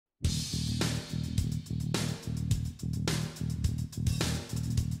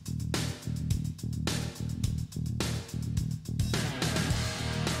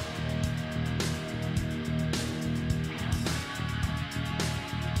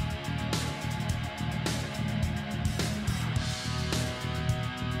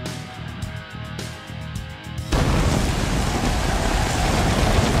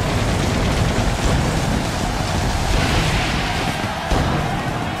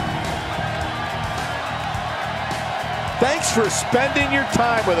Thanks for spending your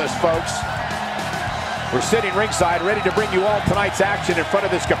time with us, folks. We're sitting ringside, ready to bring you all tonight's action in front of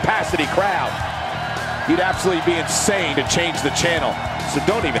this capacity crowd. You'd absolutely be insane to change the channel, so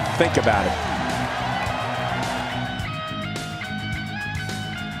don't even think about it.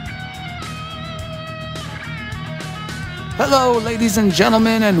 Hello, ladies and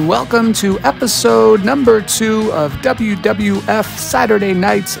gentlemen, and welcome to episode number 2 of WWF Saturday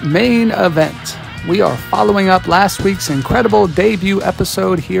Night's main event. We are following up last week's incredible debut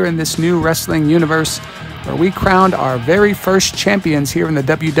episode here in this new wrestling universe, where we crowned our very first champions here in the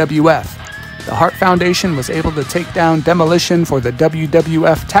WWF. The Hart Foundation was able to take down Demolition for the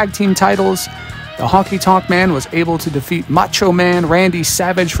WWF Tag Team titles. The Honky Tonk Man was able to defeat Macho Man Randy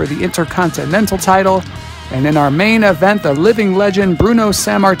Savage for the Intercontinental title. And in our main event, the living legend Bruno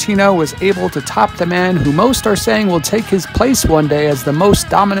Sammartino was able to top the man who most are saying will take his place one day as the most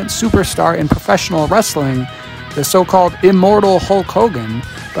dominant superstar in professional wrestling, the so-called immortal Hulk Hogan.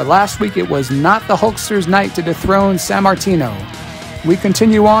 But last week it was not the Hulkster's night to dethrone Sammartino. We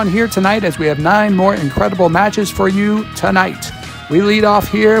continue on here tonight as we have 9 more incredible matches for you tonight. We lead off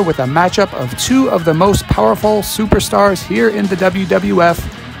here with a matchup of 2 of the most powerful superstars here in the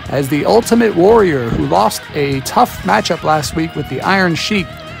WWF, as the Ultimate Warrior, who lost a tough matchup last week with the Iron Sheik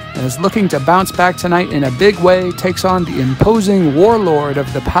and is looking to bounce back tonight in a big way, takes on the imposing Warlord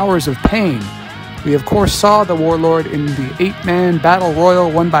of the Powers of Pain. We of course saw the Warlord in the 8-man Battle Royal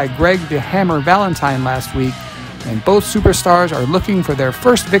won by Greg the Hammer Valentine last week, and both superstars are looking for their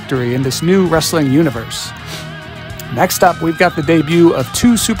first victory in this new wrestling universe. Next up, we've got the debut of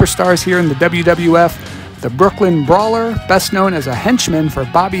 2 superstars here in the WWF. The Brooklyn Brawler, best known as a henchman for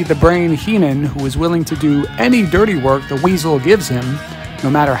Bobby the Brain Heenan, who is willing to do any dirty work the Weasel gives him, no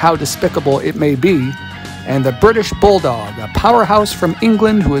matter how despicable it may be. And the British Bulldog, a powerhouse from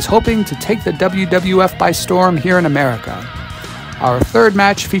England who is hoping to take the WWF by storm here in America. Our third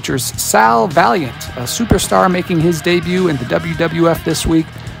match features Sal Valiant, a superstar making his debut in the WWF this week,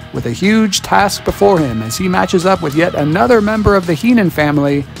 with a huge task before him as he matches up with yet another member of the Heenan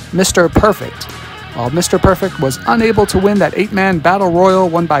family, Mr. Perfect. While Mr. Perfect was unable to win that 8-man Battle Royal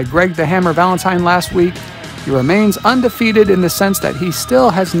won by Greg the Hammer Valentine last week, he remains undefeated in the sense that he still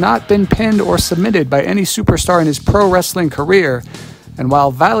has not been pinned or submitted by any superstar in his pro wrestling career. And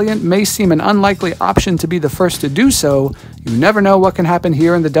while Valiant may seem an unlikely option to be the first to do so, you never know what can happen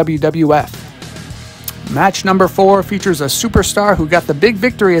here in the WWF. Match number 4 features a superstar who got the big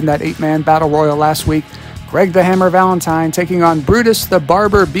victory in that 8-man Battle Royal last week, Greg the Hammer Valentine taking on Brutus the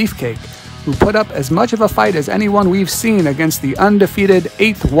Barber Beefcake, who put up as much of a fight as anyone we've seen against the undefeated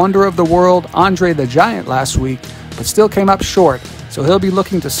 8th wonder of the world, Andre the Giant, last week, but still came up short, so he'll be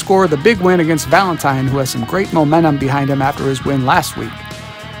looking to score the big win against Valentine, who has some great momentum behind him after his win last week.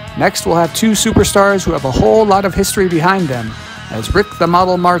 Next, we'll have 2 superstars who have a whole lot of history behind them, as Rick the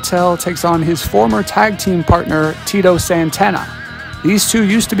Model Martel takes on his former tag team partner, Tito Santana. These 2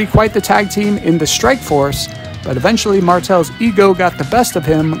 used to be quite the tag team in the Strike Force, but eventually Martel's ego got the best of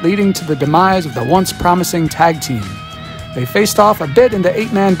him, leading to the demise of the once promising tag team. They faced off a bit in the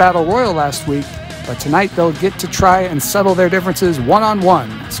 8-man Battle Royal last week, but tonight they'll get to try and settle their differences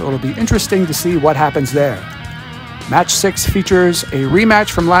one-on-one, so it'll be interesting to see what happens there. Match 6 features a rematch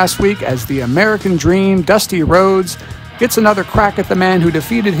from last week as the American Dream, Dusty Rhodes, gets another crack at the man who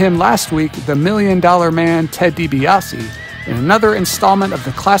defeated him last week, the $1 Million Man, Ted DiBiase, in another installment of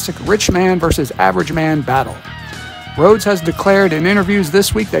the classic Rich Man versus Average Man battle. Rhodes has declared in interviews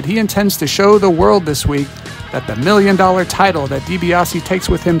this week that he intends to show the world this week that the $1 Million title that DiBiase takes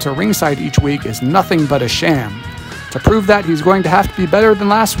with him to ringside each week is nothing but a sham. To prove that, he's going to have to be better than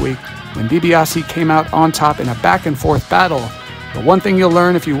last week, when DiBiase came out on top in a back-and-forth battle. But one thing you'll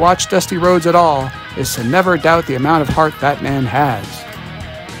learn if you watch Dusty Rhodes at all is to never doubt the amount of heart that man has.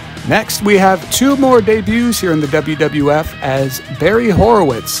 Next, we have 2 more debuts here in the WWF as Barry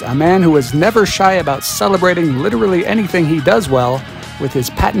Horowitz, a man who is never shy about celebrating literally anything he does well with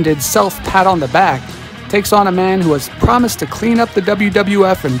his patented self-pat on the back, takes on a man who has promised to clean up the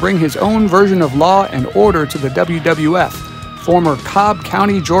WWF and bring his own version of law and order to the WWF, former Cobb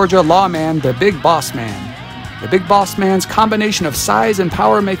County, Georgia lawman, the Big Boss Man. The Big Boss Man's combination of size and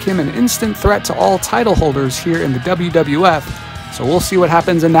power make him an instant threat to all title holders here in the WWF, so we'll see what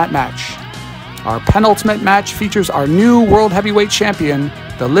happens in that match. Our penultimate match features our new World Heavyweight Champion,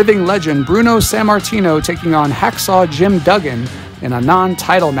 the living legend Bruno Sammartino, taking on Hacksaw Jim Duggan in a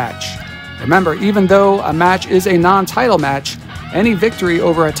non-title match. Remember, even though a match is a non-title match, any victory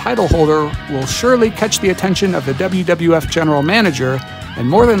over a title holder will surely catch the attention of the WWF General Manager and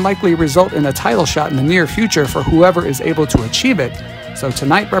more than likely result in a title shot in the near future for whoever is able to achieve it, so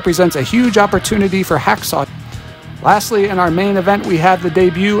tonight represents a huge opportunity for Hacksaw. Lastly, in our main event, we have the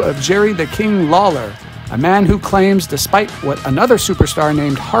debut of Jerry the King Lawler, a man who claims, despite what another superstar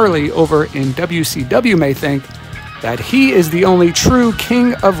named Harley over in WCW may think, that he is the only true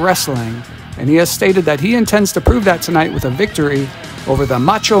king of wrestling, and he has stated that he intends to prove that tonight with a victory over the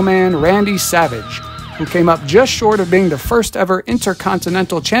Macho Man Randy Savage, who came up just short of being the first ever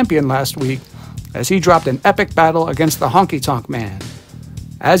Intercontinental Champion last week as he dropped an epic battle against the Honky Tonk Man.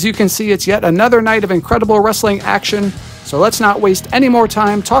 As you can see, it's yet another night of incredible wrestling action, so let's not waste any more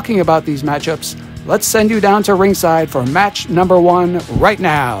time talking about these matchups. Let's send you down to ringside for match number 1 right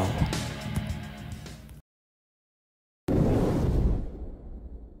now.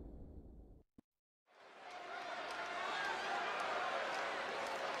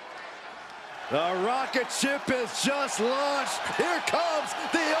 The rocket ship is just launched. Here comes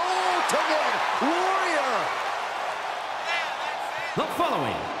the Ultimate Warrior. The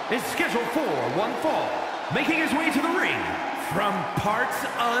following is scheduled for one fall. Making his way to the ring from parts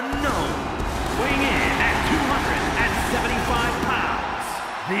unknown. Weighing in at 275 pounds.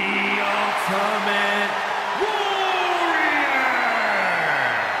 The Ultimate Warrior.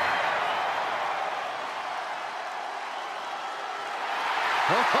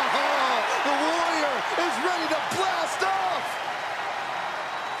 The Warrior is ready to blast off!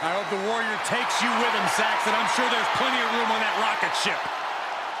 I hope the Warrior takes you with him, Saxon. I'm sure there's plenty of room on that rocket ship.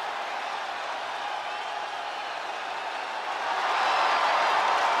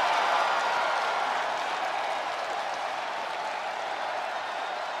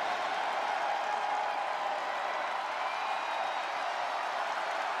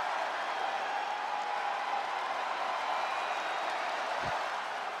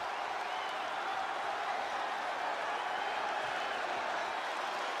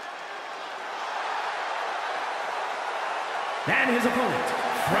 And his opponent,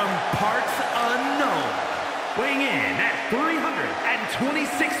 from parts unknown, weighing in at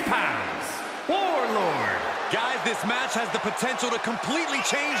 326 pounds, Warlord. Guys, this match has the potential to completely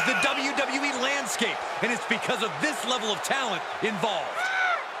change the WWE landscape, and it's because of this level of talent involved.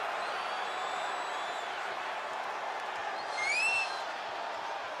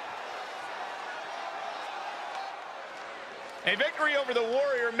 A victory over the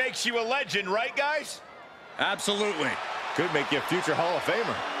Warrior makes you a legend, right, guys? Absolutely. Could make you a future Hall of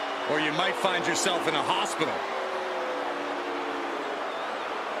Famer. Or you might find yourself in a hospital.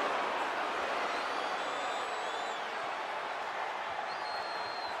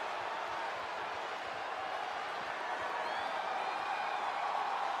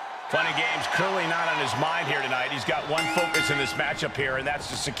 Fun and games clearly not on his mind here tonight. He's got one focus in this matchup here, and that's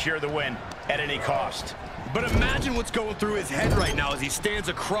to secure the win at any cost. But imagine what's going through his head right now as he stands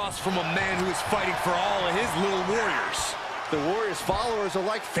across from a man who is fighting for all of his little warriors. The Warrior's followers are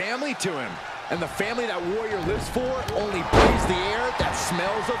like family to him. And the family that Warrior lives for only breathes the air that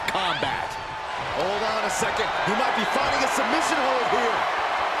smells of combat. Hold on a second. He might be finding a submission hold here.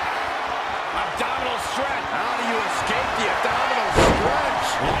 Abdominal stretch. How do you escape the abdominal stretch?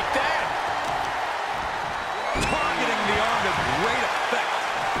 Like that. Targeting the arm to great effect.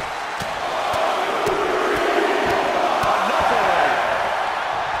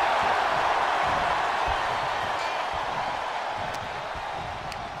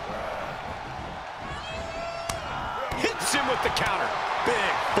 Him with the counter.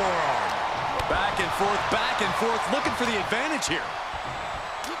 Big forearm. Back and forth, looking for the advantage here.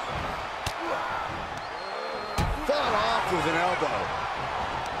 Fought off with an elbow.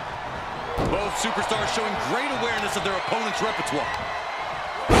 Both superstars showing great awareness of their opponent's repertoire.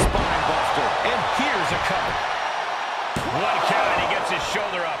 Spine buster. And here's a cover. One count, and he gets his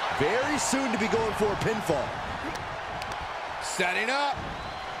shoulder up. Very soon to be going for a pinfall. Setting up.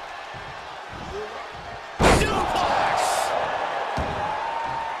 Suplex!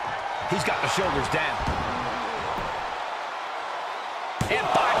 He's got the shoulders down. And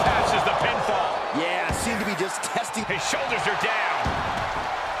bypasses the pinfall. Yeah, seemed to be just testing. His shoulders are down.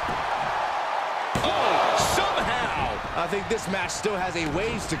 Oh, somehow. I think this match still has a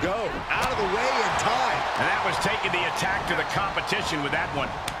ways to go. Out of the way in time. And that was taking the attack to the competition with that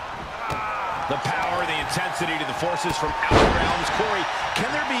one. The power, the intensity to the forces from outer realms. Corey,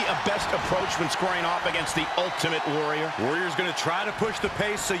 can there be a best approach when squaring off against the Ultimate Warrior? Warrior's going to try to push the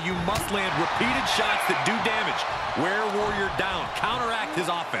pace, so you must land repeated shots that do damage. Wear Warrior down. Counteract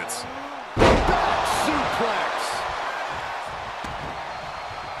his offense. Back suplex.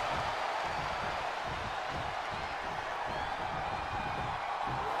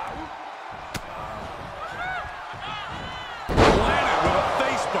 Landed with a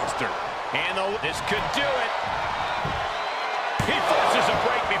face buster. And this could do it. He forces a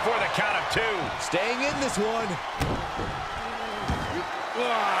break before the count of two. Staying in this one.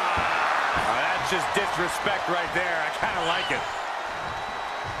 That's just disrespect right there. I kind of like it.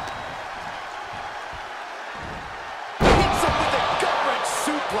 Hits him with a gut-wrench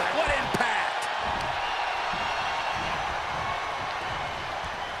suplex. What impact!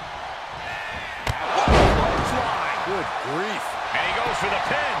 What a clothesline! Good grief. And he goes for the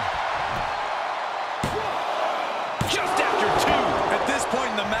pin. Just after two. At this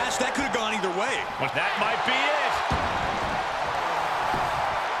point in the match, that could have gone either way. But that might be it.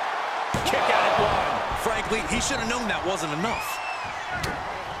 Kick out at one. Frankly, he should have known that wasn't enough.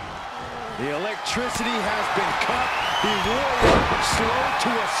 The electricity has been cut. The Warrior slowed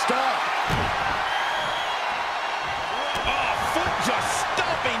to a stop. Oh, foot just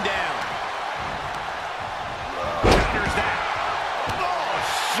stomping down. Counters that. Oh,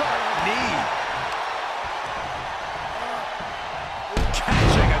 sharp knee.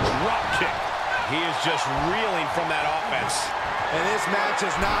 Catching a drop kick. He is just reeling from that offense. And this match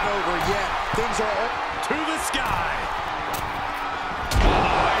is not over yet. Things are To the sky.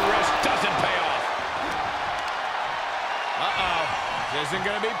 High risk doesn't pay off. Uh-oh. This isn't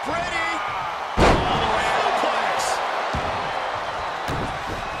going to be pretty. All the way to the place.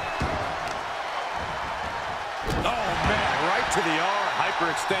 Oh, man, right to the arm.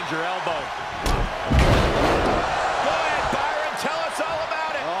 Hyperextend your elbow. Go ahead, Byron. Tell us all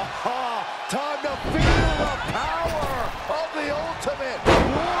about it. time to feel the power of the Ultimate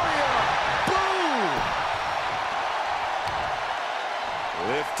Warrior. Boom!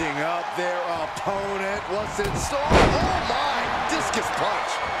 Lifting up their opponent. What's in store? Oh, my! Discus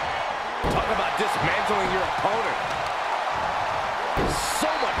punch. Talk about dismantling your opponent.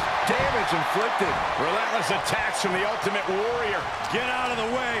 So much damage inflicted. Relentless attacks from the Ultimate Warrior. Get out of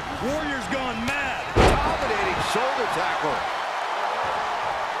the way. Warrior's gone mad. Dominating shoulder tackle.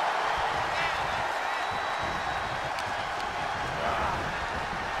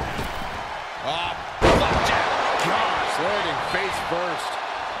 Flapjack. Gosh, landing face first.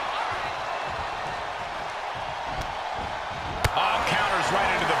 Counters right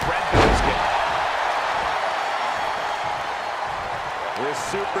into the breadbasket. This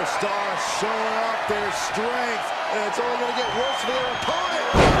superstar showing off their strength, and it's only going to get worse for their opponent.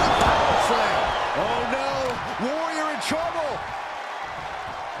 Power slam. Oh no, Warrior in trouble.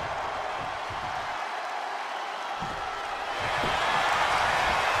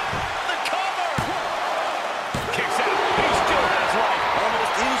 The cover. Kicks out. He still has life.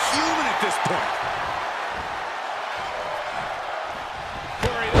 Almost inhuman at this point.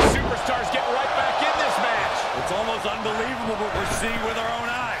 Corey, the superstars get right back in this match. It's almost unbelievable what we're seeing with our own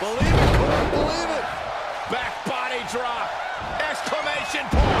eyes. Believe it, Corey, believe it. Back body drop. Exclamation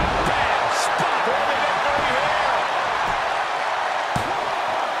point. Bam. Spot for the victory here.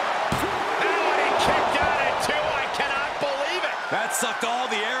 And he kicked out at two. I cannot believe it. That sucked all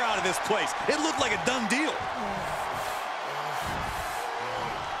the air out of this place. It looked like a done deal.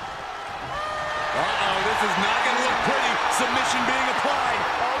 Uh-oh, this is not going to look pretty. Submission being applied.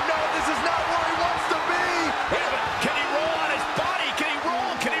 Oh no, this is not where he wants to be. Yeah, but can he roll on his body? Can he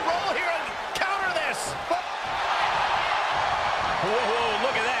roll? Can he roll here and counter this? Whoa, whoa,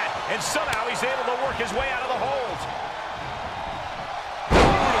 look at that. And somehow he's able to work his way out of the hold.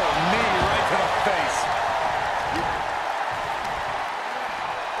 Brutal knee right to the face.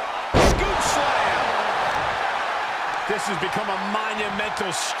 Scoop slam. This has become a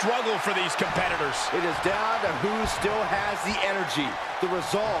monumental struggle for these competitors. It is down to who still has the energy, the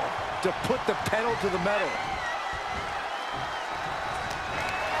resolve to put the pedal to the metal.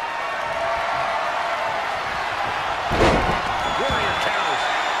 Warrior counters.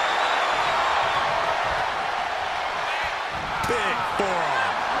 Big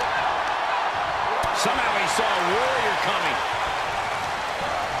forearm. Somehow he saw a Warrior coming.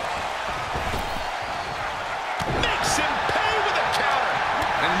 Makes him pay with a counter.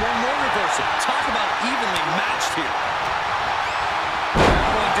 And one more reversal. Talk about evenly matched here. That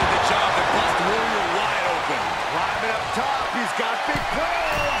one did the job that bust Warrior wide open. Climbing up top, he's got big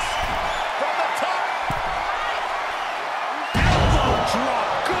plans. From the top. Elbow drop.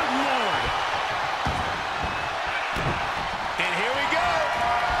 Good Lord. And here we go.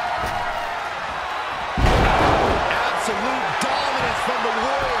 Absolute dominance from the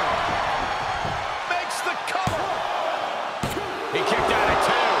Warrior. Makes the cover. He kicked out at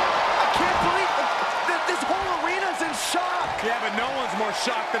two. I can't believe this whole arena's in shock. Yeah, but no one's more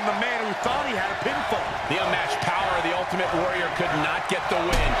shocked than the man who thought he had a pinfall. The unmatched power of the Ultimate Warrior could not get the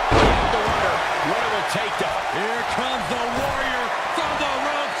win. You have to wonder what it will take to... Here comes the Warrior from the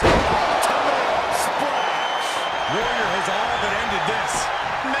ropes. Ultimate splash. Warrior has all but ended this.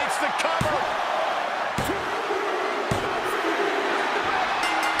 Makes the cover.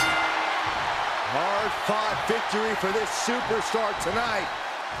 for this superstar tonight.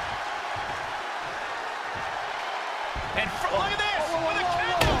 And look at this! With a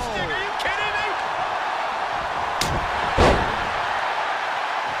kendo stick! Are you kidding me?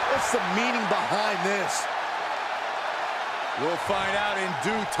 What's the meaning behind this? We'll find out in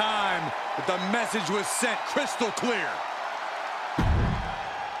due time, but the message was sent crystal clear.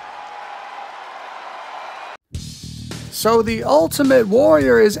 So the Ultimate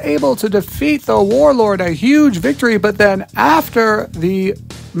Warrior is able to defeat the Warlord, a huge victory, but then after the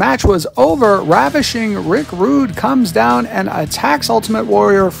match was over, Ravishing Rick Rude comes down and attacks Ultimate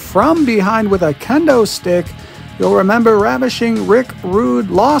Warrior from behind with a kendo stick. You'll remember Ravishing Rick Rude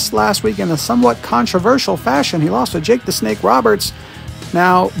lost last week in a somewhat controversial fashion. He lost to Jake the Snake Roberts.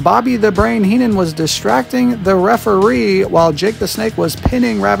 Now, Bobby the Brain Heenan was distracting the referee while Jake the Snake was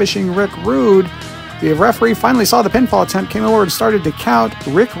pinning Ravishing Rick Rude. The referee finally saw the pinfall attempt, came over and started to count.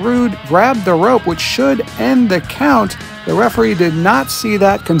 Rick Rude grabbed the rope, which should end the count. The referee did not see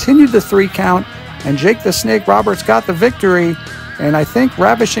that, continued the 3 count, and Jake the Snake Roberts got the victory. And I think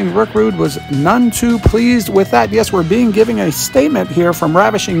Ravishing Rick Rude was none too pleased with that. Yes, we're giving a statement here from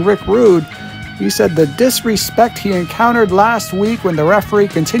Ravishing Rick Rude. He said the disrespect he encountered last week when the referee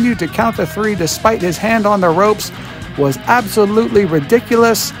continued to count the 3 despite his hand on the ropes was absolutely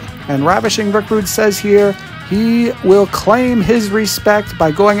ridiculous. And Ravishing Rick Rude says here he will claim his respect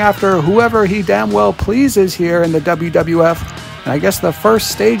by going after whoever he damn well pleases here in the WWF. And I guess the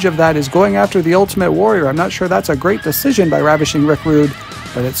first stage of that is going after the Ultimate Warrior. I'm not sure that's a great decision by Ravishing Rick Rude,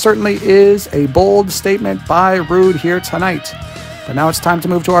 but it certainly is a bold statement by Rude here tonight. But now it's time to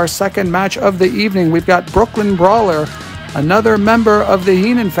move to our second match of the evening. We've got Brooklyn Brawler, another member of the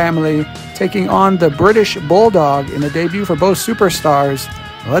Heenan family, taking on the British Bulldog in a debut for both superstars.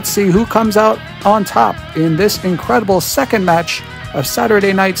 Let's see who comes out on top in this incredible second match of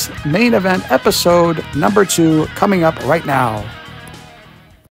Saturday night's main event, episode number 2, coming up right now.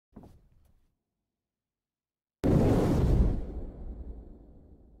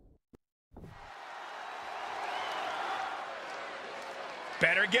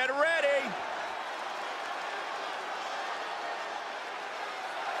 Better get ready.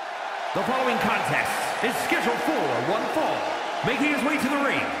 The following contest is scheduled for one fall. Making his way to the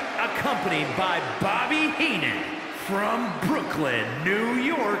ring, accompanied by Bobby Heenan from Brooklyn, New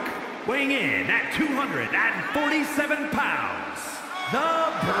York, weighing in at 247 pounds,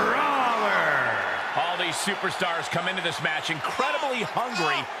 the Brawler. All these superstars come into this match incredibly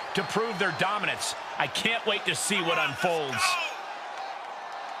hungry to prove their dominance. I can't wait to see what unfolds.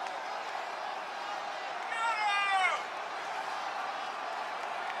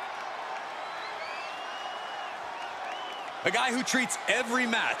 A guy who treats every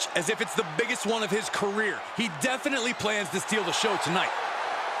match as if it's the biggest one of his career. He definitely plans to steal the show tonight.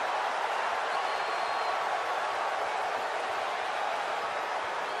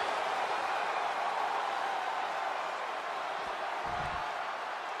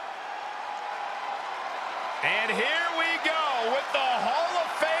 And here we go with the Hall of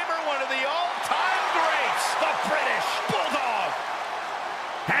Famer, one of the all-time greats, the British Bulldog.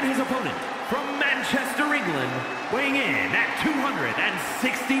 And his opponent from Manchester, England, weighing in at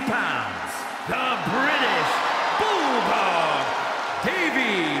 260 pounds, the British Bulldog,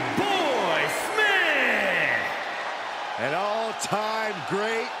 Davey Boy Smith. An all-time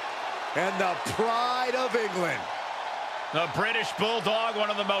great and the pride of England. The British Bulldog, one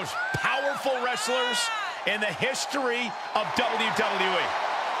of the most powerful wrestlers in the history of WWE.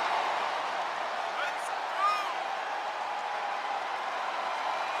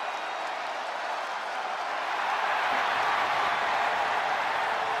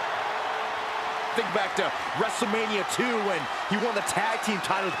 Think back to WrestleMania 2 when he won the tag team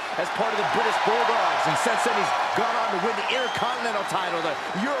titles as part of the British Bulldogs. And since then, he's gone on to win the Intercontinental title, the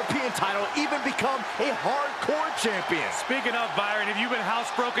European title, even become a hardcore champion. Speaking of, Byron, have you been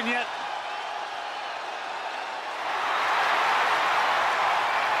housebroken yet?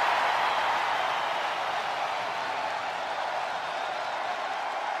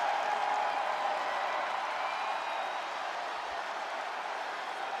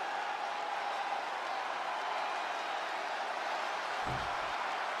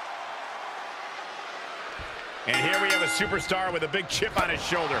 And here we have a superstar with a big chip on his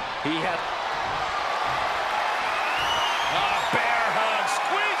shoulder. He had a bear hug,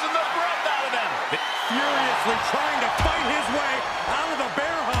 squeezing the breath out of them. Furiously trying to fight his way out of the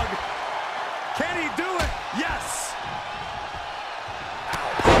bear hug. Can he do it? Yes.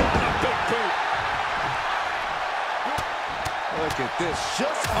 Ouch, a big boot. Look at this,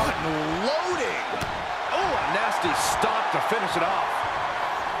 just unloading. Oh, a nasty stop to finish it off.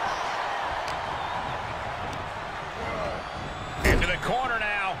 corner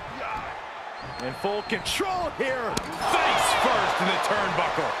now. In full control here. Face first in the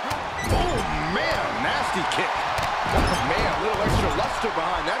turnbuckle. Oh, man, nasty kick. Oh, man, a little extra luster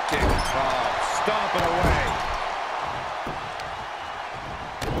behind that kick. Oh, stomping away.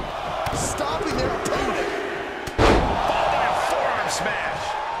 Stopping their opponent. Followed by a forearm smash.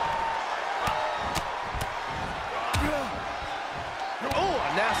 Oh,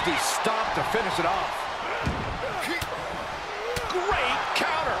 a nasty stop to finish it off. Great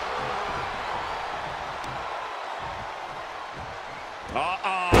counter.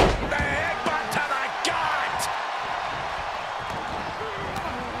 Headbutt to the gut.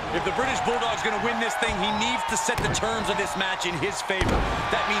 If the British Bulldog's going to win this thing, he needs to set the terms of this match in his favor.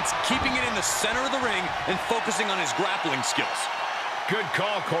 That means keeping it in the center of the ring and focusing on his grappling skills. Good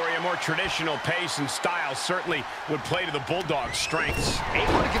call, Corey. A more traditional pace and style certainly would play to the Bulldog's strengths.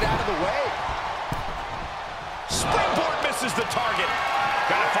 Able to get out of the way. Springboard misses the target.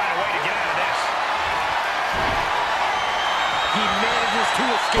 Gotta find a way to get out of this. He manages to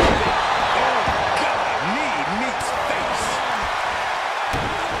escape it. Oh, God. Knee meets face.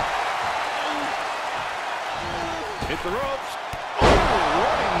 Hit the ropes. Oh,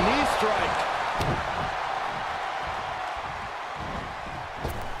 running knee strike.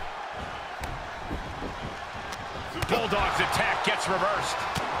 Bulldog's attack gets reversed.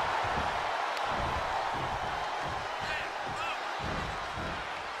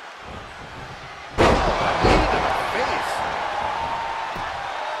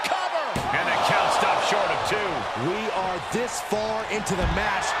 We are this far into the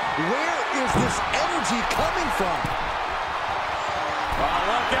match. Where is this energy coming from? Oh,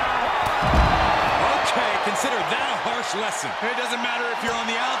 look out. Okay, consider that a harsh lesson. It doesn't matter if you're on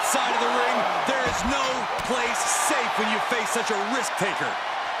the outside of the ring. There is no place safe when you face such a risk taker.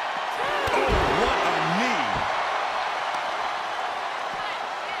 Oh, what a knee.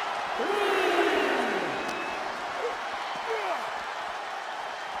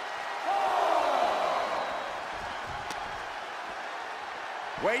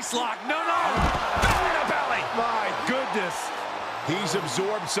 Waistlock, no! Belly to belly! My goodness. He's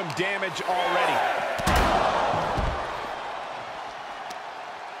absorbed some damage already.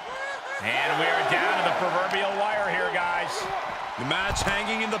 And we're down to the proverbial wire here, guys. The match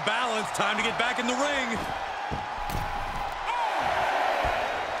hanging in the balance. Time to get back in the ring.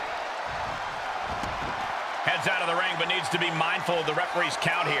 Heads out of the ring, but needs to be mindful of the referee's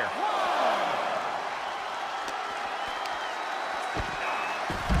count here.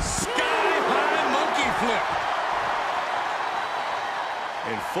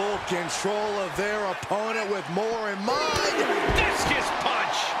 In full control of their opponent with more in mind. Discus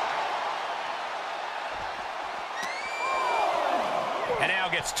punch. And now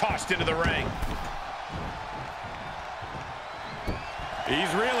gets tossed into the ring.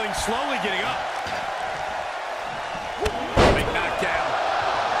 He's reeling, slowly getting up. Big knockdown.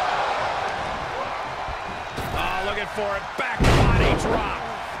 Oh, looking for it. Back body drop.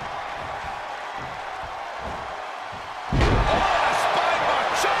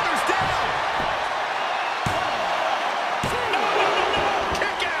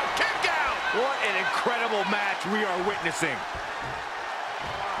 Match we are witnessing.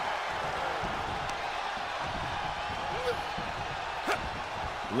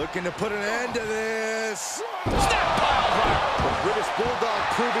 Looking to put an end to this. Snap pile driver. The British Bulldog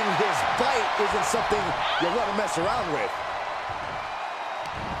proving his bite isn't something you want to mess around with.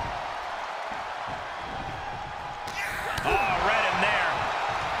 Oh, right in there.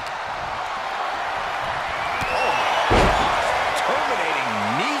 Oh my gosh. Terminating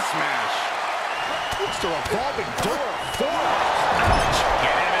knee smash. It's a revolving door of forearms. Ouch.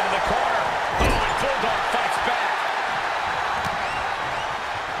 Get him into the corner. Oh, and Bulldog fights back.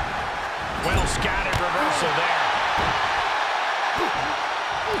 Well scattered reversal there.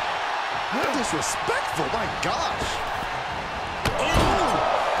 How disrespectful, my gosh.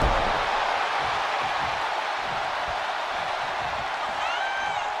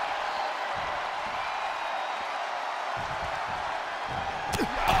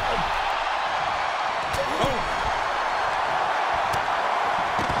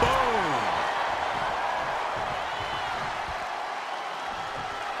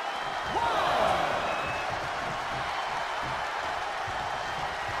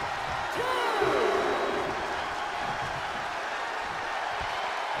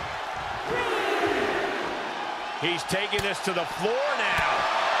 He's taking this to the floor now.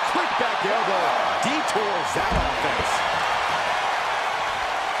 Quick back elbow detours that offense.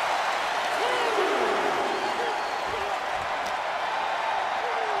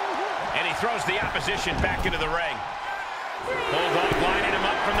 And he throws the opposition back into the ring. Bulldog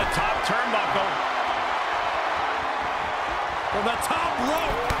turnbuckle. From the top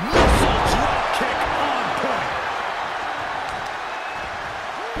rope, missile drop kick on point.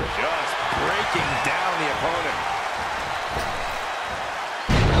 Just breaking down the opponent.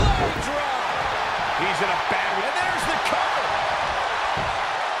 Low drop. He's in a bad way. And there's the cover.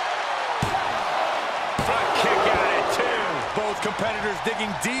 Front kick out at 2. Both competitors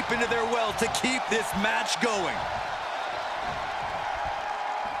digging deep into their well to keep this match going.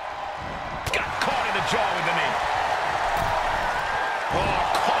 Got caught in the jaw with the knee. Oh,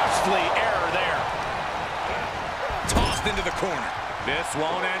 costly error there. Tossed into the corner. This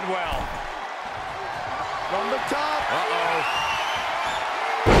won't end well. From the top. Uh-oh.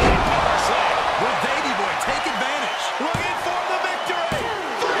 Will Davey Boy take advantage? Looking for the victory.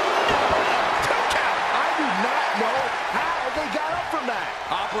 2 count. I do not know how they got up from that.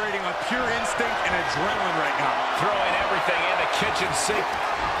 Operating on pure instinct and adrenaline right now. Throwing everything in the kitchen sink.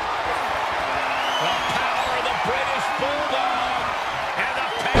 The power of the British Bulldog. And the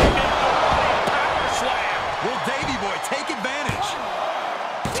pending power slam. Will Davey Boy take advantage?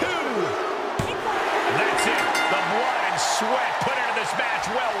 2. That's it. The blood and sweat put into this match.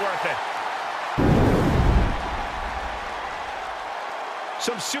 Well worth it.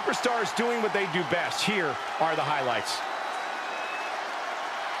 Some superstars doing what they do best. Here are the highlights.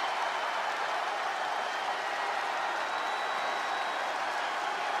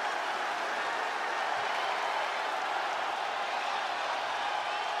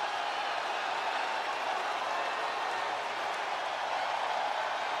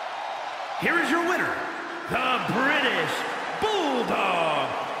 Here is your winner, the British Bulldog,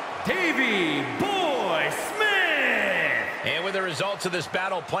 Davey Boy Smith. And with the results of this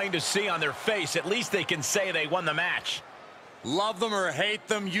battle plain to see on their face, at least they can say they won the match. Love them or hate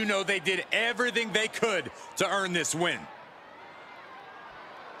them, you know they did everything they could to earn this win.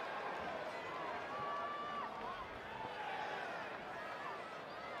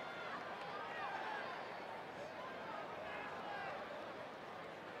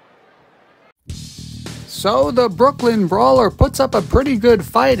 So the Brooklyn Brawler puts up a pretty good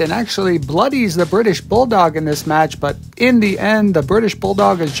fight and actually bloodies the British Bulldog in this match, but in the end, the British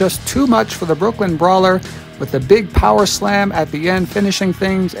Bulldog is just too much for the Brooklyn Brawler with the big power slam at the end finishing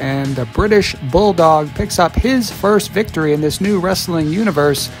things, and the British Bulldog picks up his first victory in this new wrestling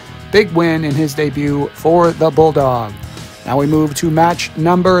universe. Big win in his debut for the Bulldog. Now we move to match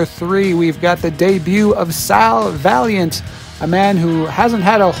number 3. We've got the debut of Sal Valiant, a man who hasn't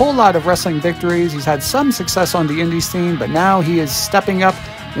had a whole lot of wrestling victories. He's had some success on the indie scene, but now he is stepping up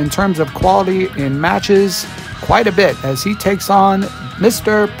in terms of quality in matches quite a bit as he takes on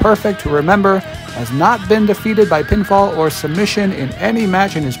Mr. Perfect, who, remember, has not been defeated by pinfall or submission in any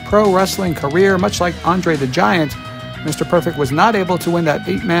match in his pro wrestling career. Much like Andre the Giant, Mr. Perfect was not able to win that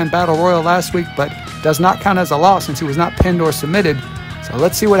 8-man battle royal last week, but does not count as a loss since he was not pinned or submitted. So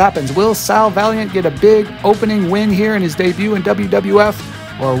let's see what happens. Will Sal Valiant get a big opening win here in his debut in WWF?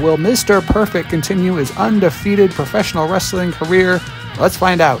 Or will Mr. Perfect continue his undefeated professional wrestling career? Let's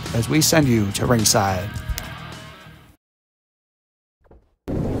find out as we send you to ringside.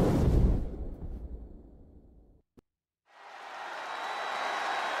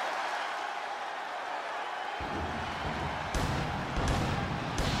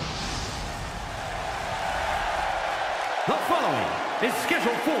 The following is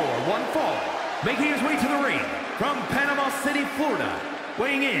scheduled for one fall, making his way to the ring from Panama City, Florida,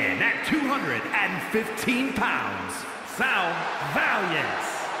 weighing in at 215 pounds, Sal Valiant.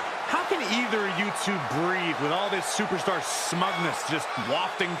 How can either of you two breathe with all this superstar smugness just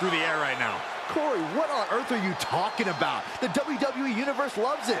wafting through the air right now? Corey, what on earth are you talking about? The WWE Universe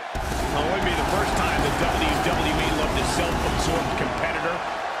loves it. It wouldn't be the first time the WWE loved a self-absorbed competitor.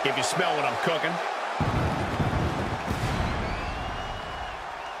 If you smell what I'm cooking.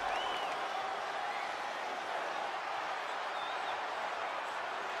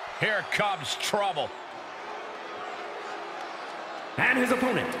 Here comes trouble. And his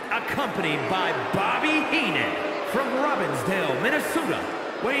opponent, accompanied by Bobby Heenan from Robbinsdale, Minnesota,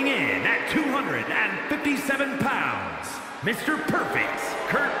 weighing in at 257 pounds, Mr. Perfect,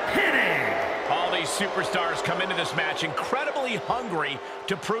 Kurt Hennig. All these superstars come into this match incredibly hungry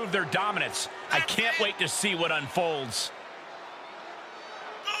to prove their dominance. I can't wait to see what unfolds.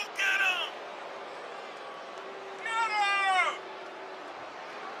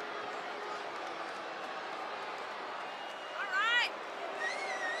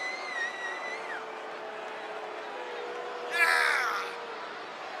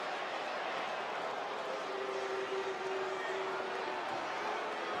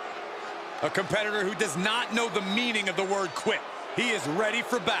 A competitor who does not know the meaning of the word quit. He is ready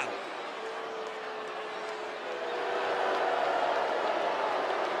for battle.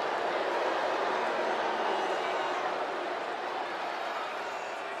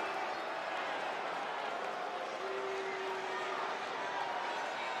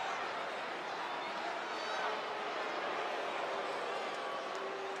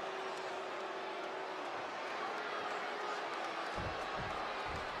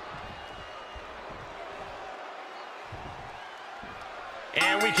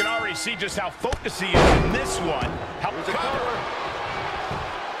 And we can already see just how focused he is in this one.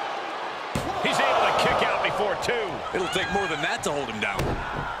 He's able to kick out before two. It'll take more than that to hold him down.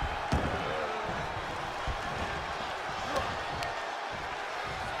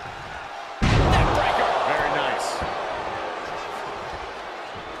 Neckbreaker. Very nice.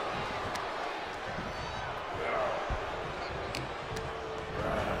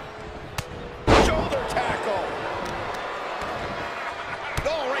 Shoulder tackle.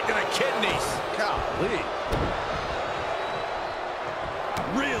 Oh, right to the kidneys. Golly.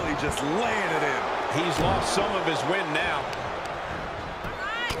 Really just laying it in. He's lost some of his wind now.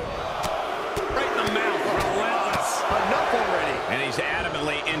 Right in the mouth. Relentless. Enough already. And he's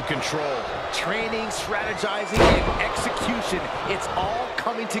adamantly in control. Training, strategizing, and execution. It's all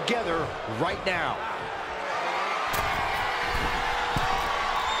coming together right now.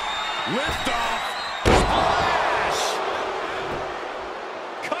 Lift off. Splash!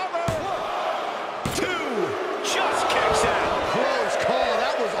 Cover! Two! Just kicks out. Close call.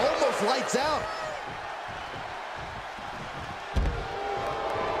 That was almost lights out.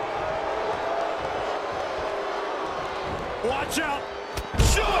 Watch out.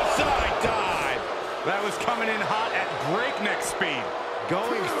 Suicide dive. That was coming in hot at breakneck speed.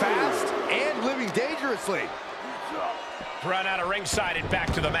 Going fast and living dangerously. Run out of ringside and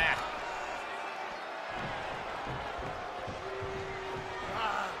back to the mat.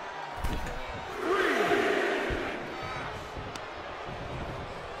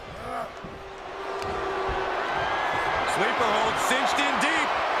 Sleeper hold cinched in deep.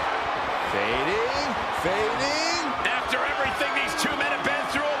 Fading, fading. After everything these two men have been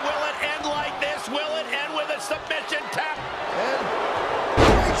through, will it end like this? Will it end with a submission tap? And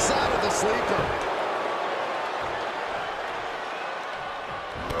breaks out of the sleeper.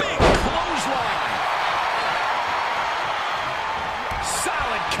 Big clothesline.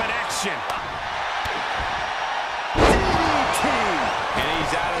 Solid connection. DDT. And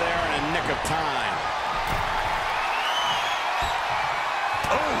he's out of there in a nick of time.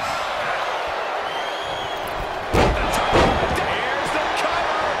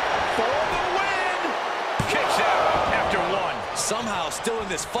 Somehow still in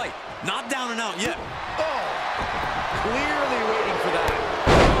this fight. Not down and out yet. Oh, clearly waiting for that.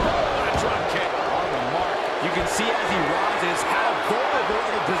 What a drop kick. On the mark. You can see as he rises how vulnerable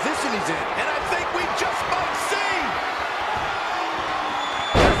of a position he's in. And I think we just might see.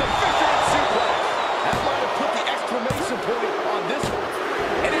 There's a fisherman suplex. That might have put the exclamation point on this one.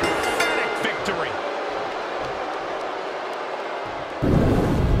 An emphatic victory.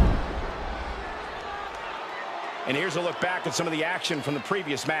 And here's a look back at some of the action from the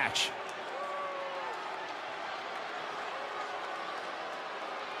previous match.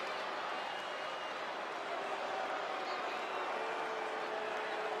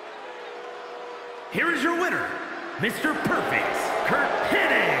 Here is your winner, Mr. Perfect, Kurt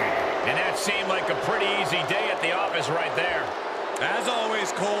Hennig. And that seemed like a pretty easy day at the office right there. As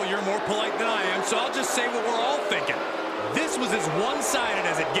always, Cole, you're more polite than I am, so I'll just say what we're all thinking. This was as one-sided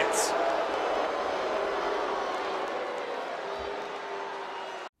as it gets.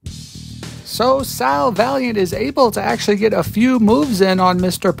 So Sal Valiant is able to actually get a few moves in on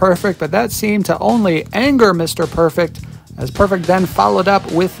Mr. Perfect, but that seemed to only anger Mr. Perfect, as Perfect then followed up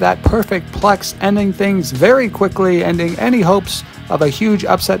with that perfect plex, ending things very quickly, ending any hopes of a huge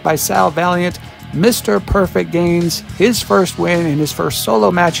upset by Sal Valiant. Mr. Perfect gains his first win in his first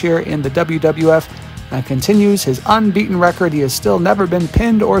solo match here in the WWF and continues his unbeaten record. He has still never been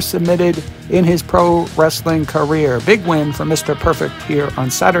pinned or submitted in his pro wrestling career. Big win for Mr. Perfect here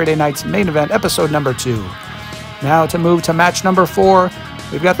on Saturday night's main event, episode number 2. Now to move to match number 4,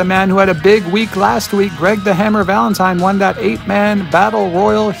 we've got the man who had a big week last week. Greg the Hammer Valentine won that 8-man battle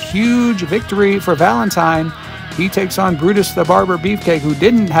royal. Huge victory for Valentine. He takes on Brutus the Barber Beefcake, who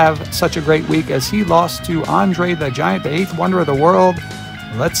didn't have such a great week as he lost to Andre the Giant, the 8th wonder of the world.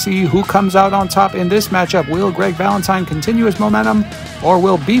 Let's see who comes out on top in this matchup. Will Greg Valentine continue his momentum, or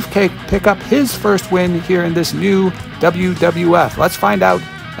will Beefcake pick up his first win here in this new WWF? Let's find out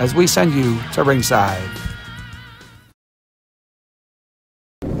as we send you to ringside.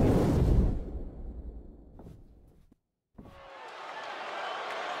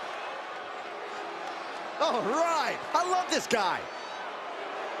 All right. I love this guy.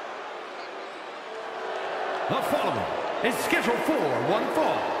 The following is scheduled for one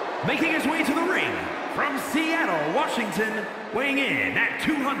fall, making his way to the ring from Seattle, Washington, weighing in at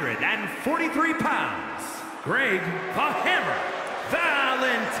 243 pounds, Greg the Hammer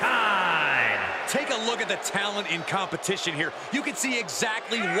Valentine. Take a look at the talent in competition here. You can see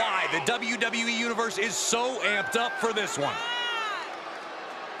exactly why the WWE Universe is so amped up for this one.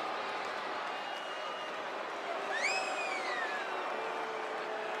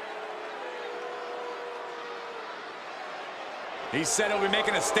 He said he'll be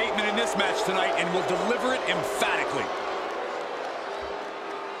making a statement in this match tonight and will deliver it emphatically.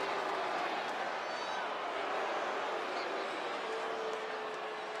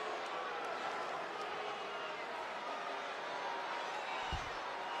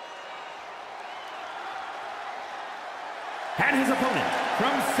 And his opponent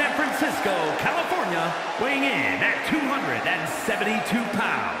from San Francisco, California, weighing in at 272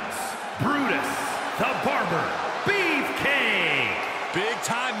 pounds, Brutus the Barber Beefcake.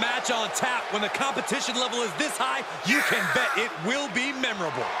 Big-time match on tap. When the competition level is this high, you can bet it will be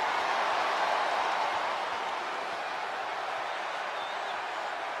memorable.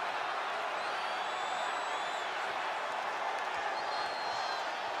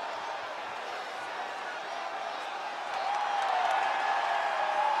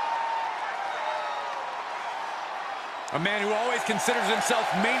 A man who always considers himself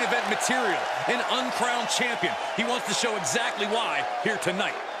main event material, an uncrowned champion. He wants to show exactly why here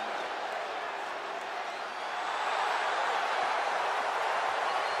tonight.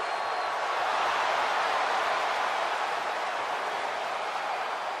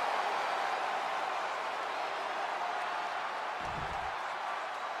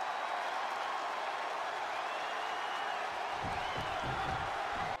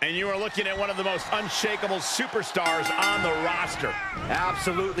 And you are looking at one of the most unshakable superstars on the roster.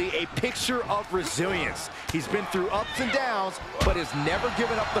 Absolutely a picture of resilience. He's been through ups and downs, but has never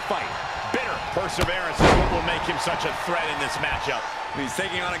given up the fight. Bitter perseverance is what will make him such a threat in this matchup. He's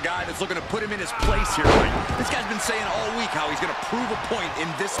taking on a guy that's looking to put him in his place here tonight. This guy's been saying all week how he's going to prove a point in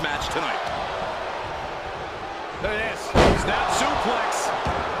this match tonight. Look at this. Snap suplex.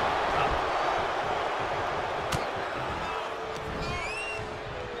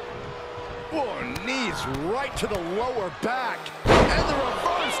 Oh, knees right to the lower back. And the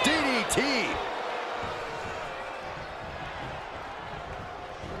reverse DDT.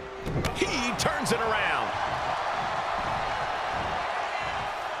 He turns it around.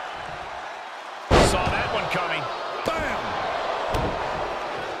 Saw that one coming. Bam!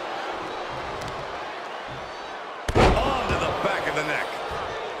 Onto the back of the neck.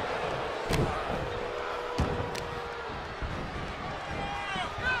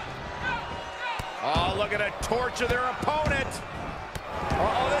 Oh, look at it torture their opponent.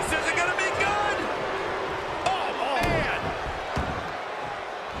 Uh-oh, this isn't going to be good. Oh, man.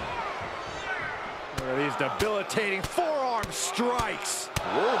 Look at these debilitating forearm strikes.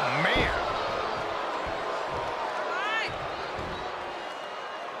 Oh, man.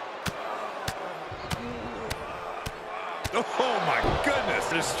 Oh, my goodness.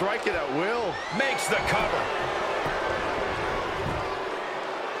 Just strike it at will. Makes the cover.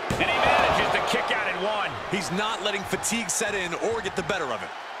 And he manages to kick out in one. He's not letting fatigue set in or get the better of it.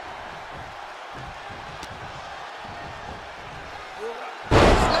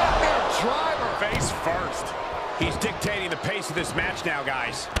 Snapmare driver. Face first. He's dictating the pace of this match now,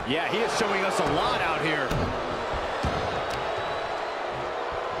 guys. Yeah, he is showing us a lot out here.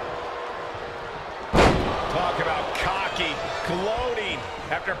 Talk about cocky, gloating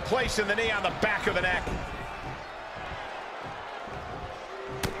after placing the knee on the back of the neck.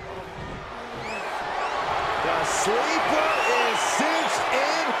 The sleeper is cinched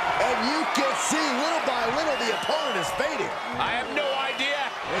in, and you can see little by little the opponent is fading. I have no idea.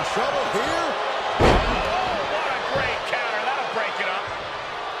 In trouble here. Oh, what a great counter. That'll break it up.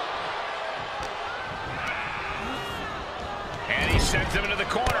 And he sends him into the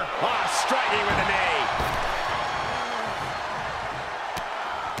corner. Ah, striking with a knee.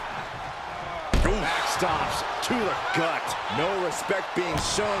 Backstops to the gut. No respect being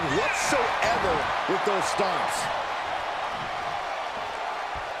shown whatsoever with those stomps.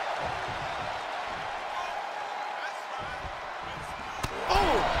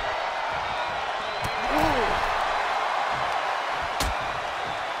 Oh! Ooh.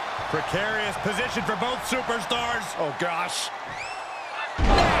 Precarious position for both superstars. Oh, gosh.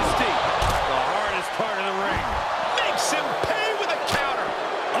 Nasty. The hardest part of the ring. Makes him pay with a counter.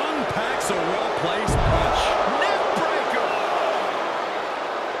 Unpacks a well-placed punch. Neck breaker.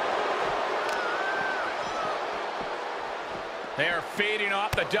 They are feeding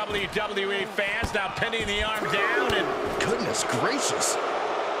off the WWE fans, now pinning the arm down, and Goodness gracious.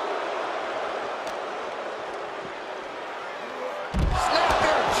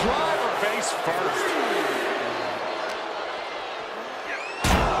 Snapmare driver. face first.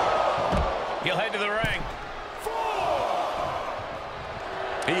 He'll head to the ring.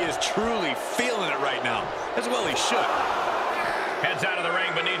 He is truly feeling it right now, as well he should. Heads out of the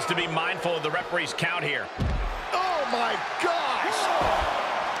ring, but needs to be mindful of the referee's count here. Oh, my gosh.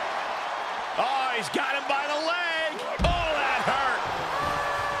 Oh, he's got him by the leg. Oh, that hurt.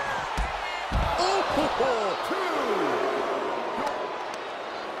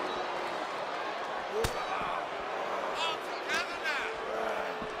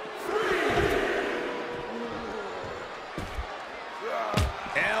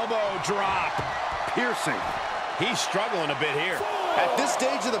 drop. Piercing. He's struggling a bit here. At this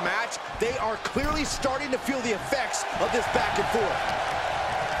stage of the match, they are clearly starting to feel the effects of this back and forth.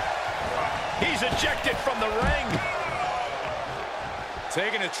 He's ejected from the ring.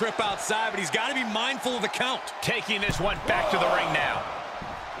 Taking a trip outside, but he's got to be mindful of the count. Taking this one back to the ring now.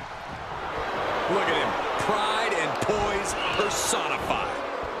 Look at him. Pride and poise personified.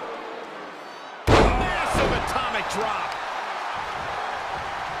 Massive atomic drop.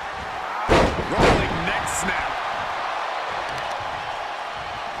 Rolling neck snap.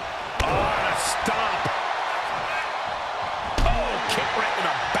 Oh, and a stomp. Oh, kick right in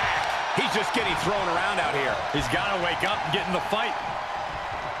the back. He's just getting thrown around out here. He's got to wake up and get in the fight.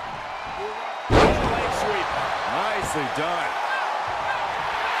 Leg sweep. Nicely done.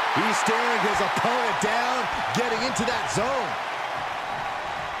 He's staring his opponent down, getting into that zone.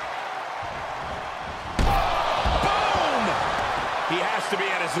 Boom! He has to be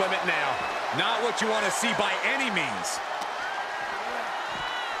at his limit now. Not what you want to see by any means.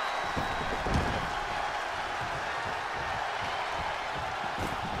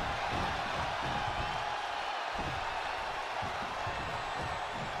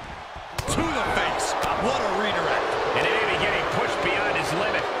 To the face. What a redirect. And he may be getting pushed beyond his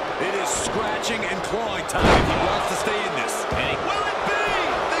limit. It is scratching and clawing time if he wants to stay in this. And Will it be?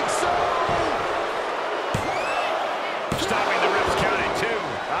 Think so. stopping the ref's count at 2.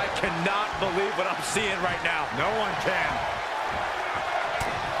 I cannot believe what I'm seeing right now. No one can.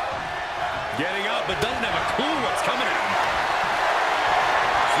 Getting up, but doesn't have a clue what's coming at him.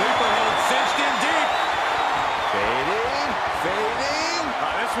 Sleeper hold cinched in deep. Fading, fading.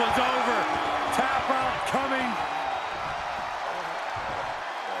 This one's over. Tap out coming.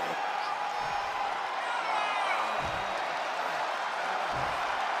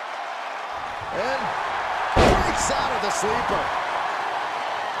 And breaks out of the sleeper.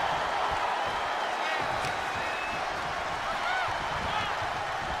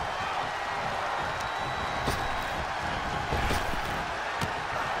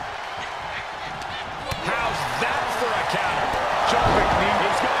 How's that for a counter? Jumping knee.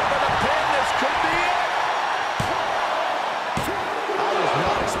 He's going for the pin. This could be it. I was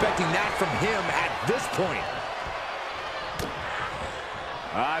not expecting that from him at this point.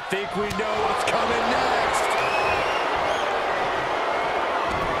 I think we know what's coming next.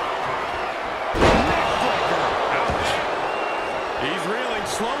 Neckbreaker. Ouch. He's reeling,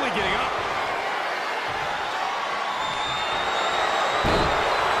 slowly getting up.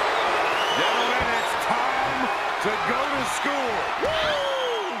 Gentlemen, it's time to go to school.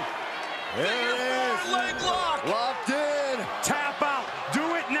 Woo! There it is. Leg lock. Locked in. Tap out.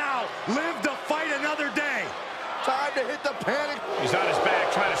 Do it now. Live to fight another day. Time to hit the panic. He's on his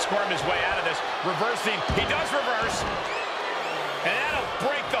back, trying to squirm his way out of this. Reversing. He does reverse. And that'll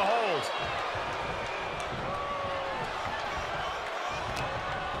break the hold.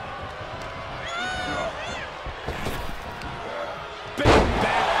 Big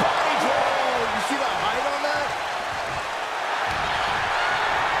back body drop. You see the height on that?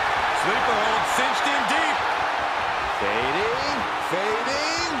 Sleeper hold cinched in deep. Fading,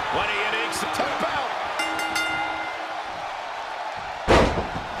 fading. What a unique tap out.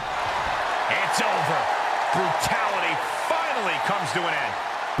 It's over. Brutality finally comes to an end.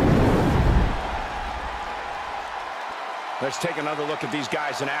 Let's take another look at these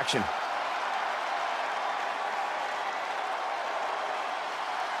guys in action.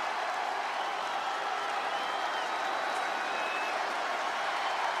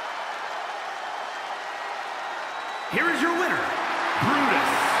 Here is your winner,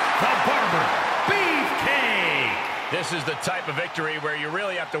 Brutus the Barber Beefcake. This is the type of victory where you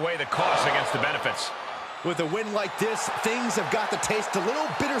really have to weigh the costs against the benefits. With a win like this, things have got to taste a little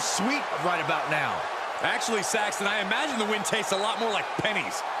bittersweet right about now. Actually, Saxton, I imagine the win tastes a lot more like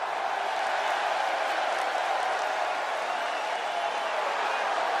pennies.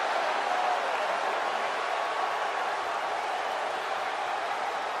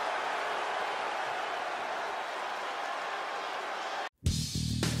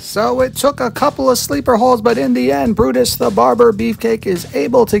 So it took a couple of sleeper holds, but in the end, Brutus the Barber Beefcake is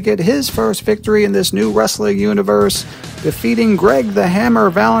able to get his first victory in this new wrestling universe, defeating Greg the Hammer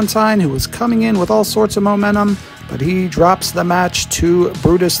Valentine, who was coming in with all sorts of momentum, but he drops the match to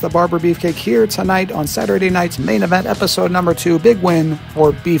Brutus the Barber Beefcake here tonight on Saturday night's main event, episode number 2. Big win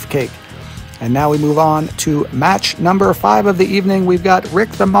for Beefcake. And now we move on to match number 5 of the evening. We've got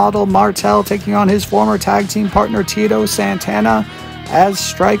Rick the Model Martel taking on his former tag team partner Tito Santana. As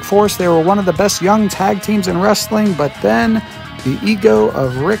Strike Force, they were one of the best young tag teams in wrestling, but then the ego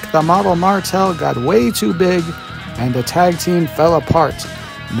of Rick the Model Martel got way too big and the tag team fell apart.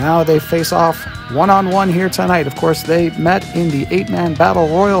 Now they face off one-on-one here tonight. Of course, they met in the 8-man Battle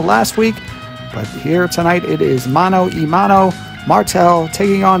Royal last week, but here tonight it is mano a mano. Martel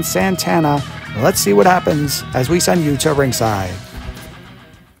taking on Santana. Let's see what happens as we send you to ringside.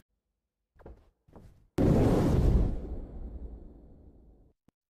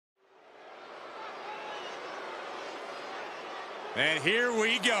 And here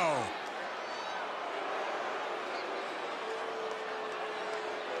we go.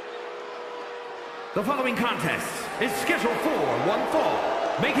 The following contest is scheduled for one fall.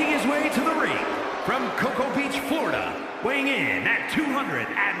 Making his way to the ring from Cocoa Beach, Florida, weighing in at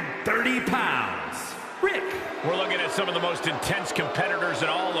 230 pounds, Rick. We're looking at some of the most intense competitors in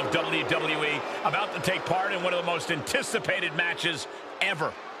all of WWE about to take part in one of the most anticipated matches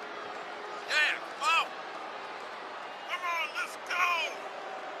ever. Yeah, oh! Come on, let's go!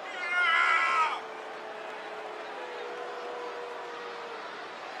 Yeah!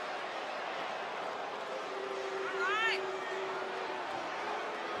 All right.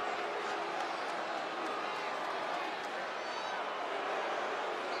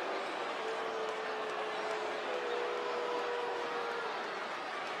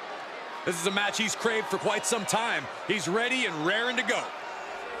 This is a match he's craved for quite some time. He's ready and raring to go.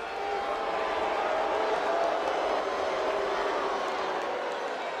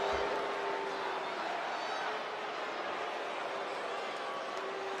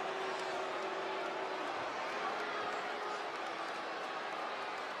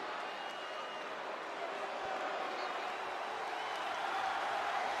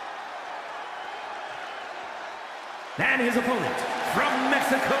 And his opponent from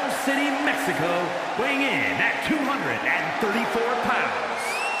Mexico City, Mexico, weighing in at 234 pounds,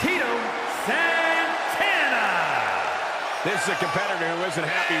 Tito Santana. This is a competitor who isn't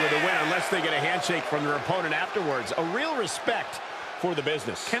happy with a win unless they get a handshake from their opponent afterwards. A real respect for the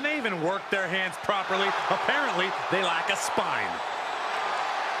business. Can they even work their hands properly? Apparently, they lack a spine.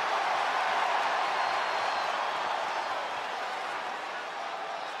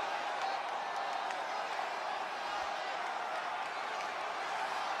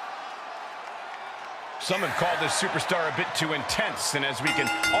 Some have called this superstar a bit too intense, and as we can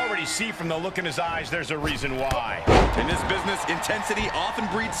already see from the look in his eyes, there's a reason why. In this business, intensity often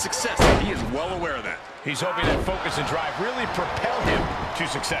breeds success. He is well aware of that. He's hoping that focus and drive really propel him to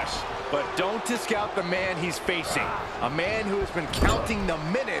success. But don't discount the man he's facing. A man who has been counting the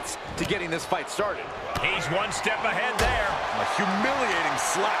minutes to getting this fight started. He's one step ahead there. A humiliating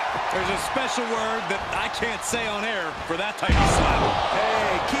slap. There's a special word that I can't say on air for that type of slap.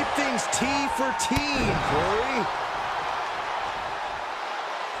 Hey, keep things T for team, Corey.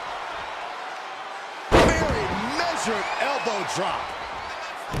 Very measured elbow drop.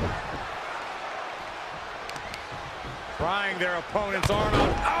 Prying their opponent's arm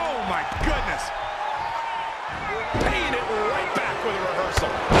out. Oh, my goodness. Paying it right back with a reversal.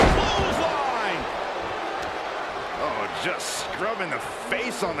 Clothesline. Oh, just scrubbing the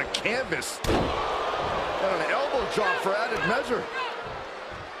face on the canvas. And an elbow drop for added measure.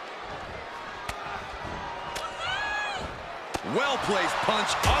 Well-placed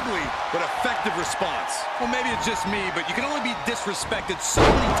punch, ugly, but effective response. Well, maybe it's just me, but you can only be disrespected so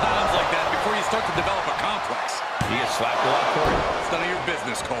many times like that before you start to develop a complex. He gets slapped a lot, Corey. It's none of your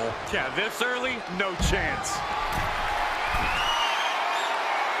business, Cole. Yeah, this early, no chance.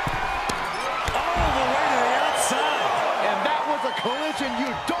 All the way to the outside. And that was a collision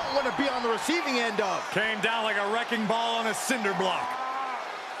you don't want to be on the receiving end of. Came down like a wrecking ball on a cinder block.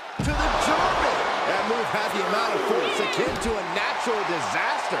 To the German. That move had the amount of force akin to a natural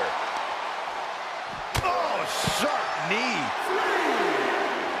disaster. Oh, sharp knee.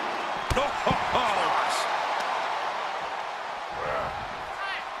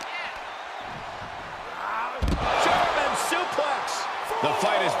 German suplex. The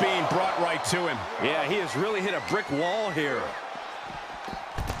fight is being brought right to him. Yeah, he has really hit a brick wall here.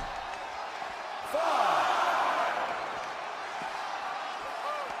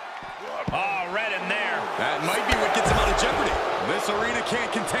 Oh, red in there. That might be what gets him out of jeopardy. This arena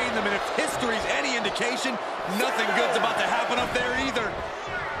can't contain them, and if history's any indication, nothing good's about to happen up there either.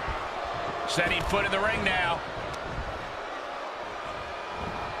 Setting foot in the ring now.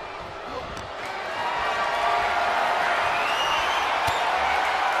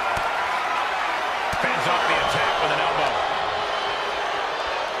 Fends off the attack with an elbow.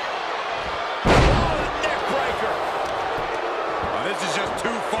 Oh, neck breaker. Oh, this is just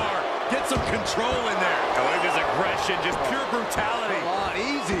too far. Get some control in there. I like this aggression, just pure brutality. Come on,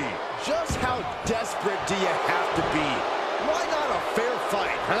 easy. Just how desperate do you have to be? Why not a fair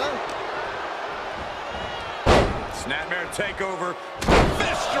fight, huh? Snapmare takeover.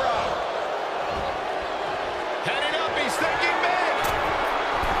 Fist drop. Heading up, he's thinking big.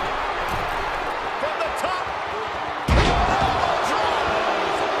 From the top. Elbow drop.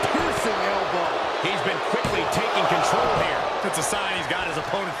 Piercing elbow. He's been quickly taking control here. That's a sign he's got his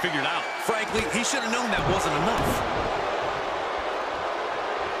opponent figured out. Frankly, he should have known that wasn't enough.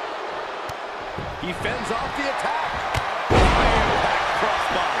 He fends off the attack. Impact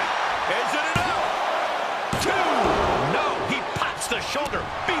crossbody. Is it enough? 2. No, he pops the shoulder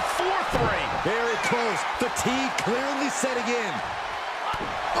before 3. Very close. Fatigue clearly setting in.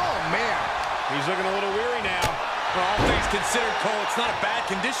 Oh, man. He's looking a little weary now. For all things considered, Cole, it's not a bad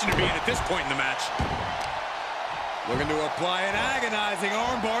condition to be in at this point in the match. Looking to apply an agonizing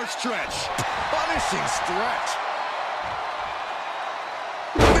armbar stretch. Punishing stretch.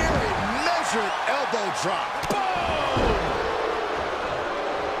 Very measured elbow drop. Boom!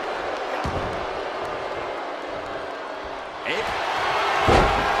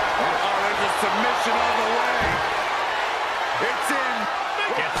 There's a submission on the way. It's in.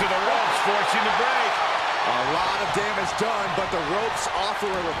 Get to the ropes, forcing the break. A lot of damage done, but the ropes offer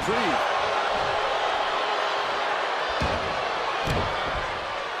a reprieve.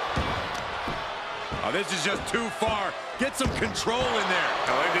 Oh, this is just too far. Get some control in there.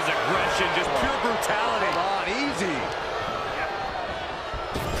 Oh, look at this aggression, just pure brutality. Come on, easy.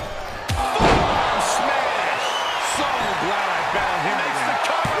 Smash! So glad I bailed him Makes again. the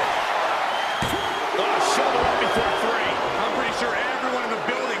cover. Shoulder up before 3. I'm pretty sure everyone in the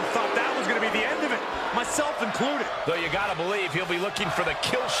building thought that was going to be the end of it, myself included. Though you gotta believe he'll be looking for the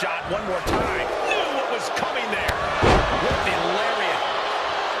kill shot one more time. Knew what was coming there. With the lariat.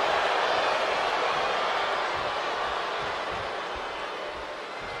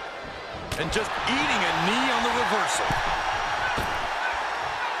 And just eating a knee on the reversal.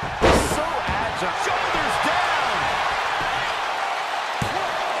 So agile. Shoulders down.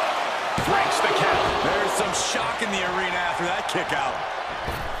 Breaks the count. There's some shock in the arena after that kick out.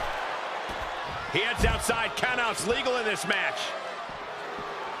 He heads outside. Countouts legal in this match.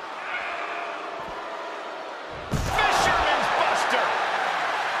 Fisherman's Buster.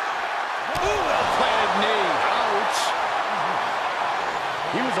 Ooh, well-planted knee. Ouch.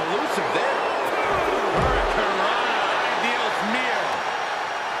 He was elusive there. Hurricanrana, ideals near.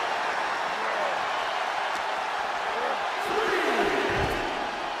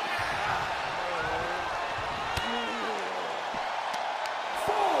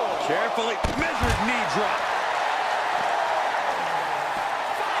 Carefully measured knee drop.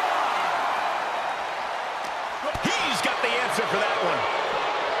 He's got the answer for that one.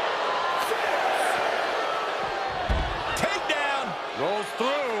 Takedown. Rolls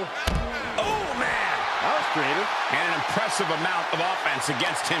through. Oh, man. That was creative. And an impressive amount of offense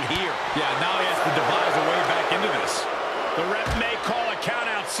against him here. Yeah, now he has to devise a way back into this. The ref may call a count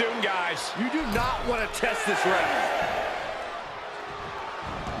out soon, guys. You do not want to test this ref.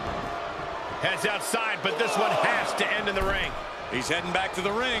 Heads outside, but this one has to end in the ring. He's heading back to the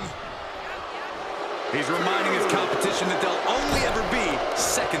ring. He's reminding his competition that they'll only ever be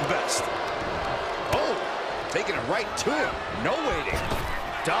second best. Oh, taking it right to him. No waiting.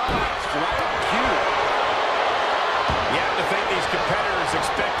 Dodge right on cue. You have to think these competitors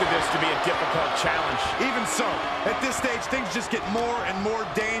expected this to be a difficult challenge. Even so, at this stage, things just get more and more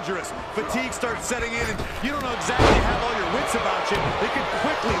dangerous. Fatigue starts setting in, and you don't know exactly have all your wits about you. It could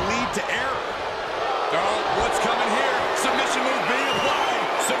quickly lead to error. Oh, what's coming here? Submission move being applied.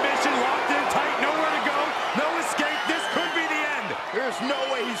 Submission locked in tight, nowhere to go. No escape. This could be the end. There's no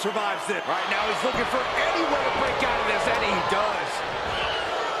way he survives it. Right now, he's looking for any way to break out of this, and he does.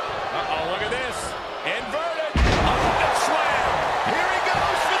 Uh-oh, look at this. Inverted. Up slam. Here he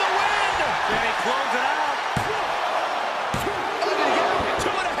goes for the win. Can he close it out? Under the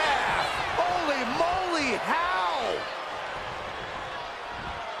 2.5. Holy moly, how?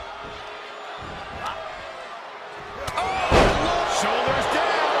 Shoulders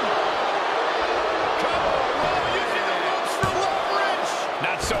down. Come on, Rob, using the ropes for leverage.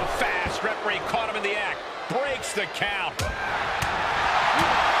 Not so fast. Referee caught him in the act. Breaks the count. Punch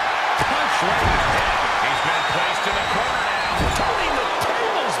right in the head. He's been placed in the corner now. Turning the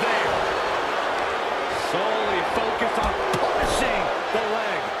tables there. Solely focused on punishing the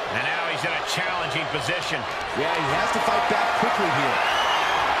leg. And now he's in a challenging position. Yeah, he has to fight back quickly here.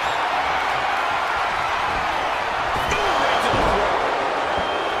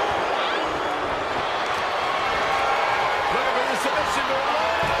 Looking for the submission to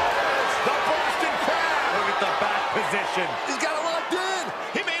the Boston Crab. Look at the back position. He's got it locked in.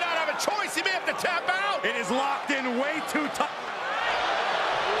 He may not have a choice. He may have to tap out. It is locked in way too tight.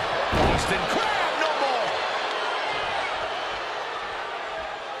 Boston Crab, no more.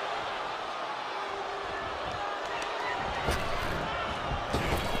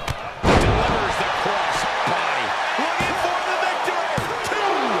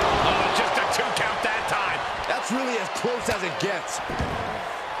 close as it gets.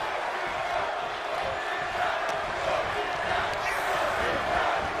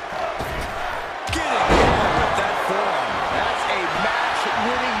 Getting down with that forearm. That's a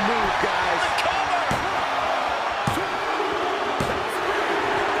match-winning move, guys. The cover!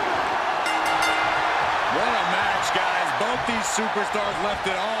 What a match, guys. Both these superstars left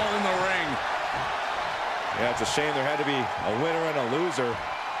it all in the ring. Yeah, it's a shame there had to be a winner and a loser.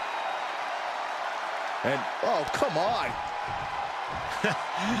 And, oh, come on.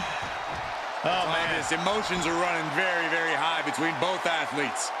 Oh, man, his emotions are running very, very high between both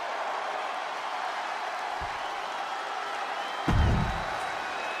athletes.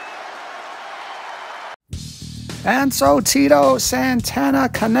 And so Tito Santana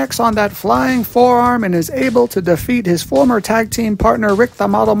connects on that flying forearm and is able to defeat his former tag team partner Rick the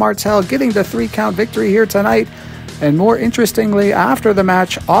Model Martel, getting the 3-count victory here tonight. And more interestingly, after the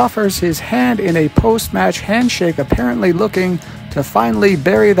match, offers his hand in a post-match handshake, apparently looking to finally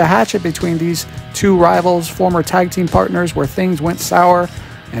bury the hatchet between these two rivals, former tag team partners, where things went sour.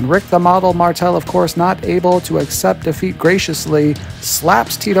 And Rick the Model Martel, of course, not able to accept defeat graciously,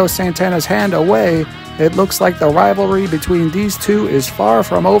 slaps Tito Santana's hand away. It looks like the rivalry between these two is far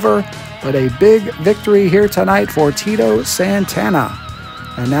from over, but a big victory here tonight for Tito Santana.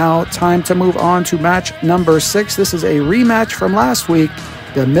 And now time to move on to match number 6. This is a rematch from last week.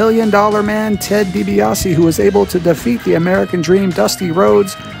 The $1 Million Man, Ted DiBiase, who was able to defeat the American Dream, Dusty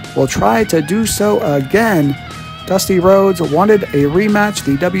Rhodes, will try to do so again. Dusty Rhodes wanted a rematch.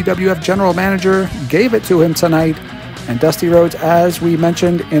 The WWF General Manager gave it to him tonight. And Dusty Rhodes, as we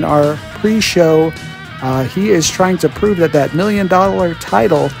mentioned in our pre-show, he is trying to prove that that $1 million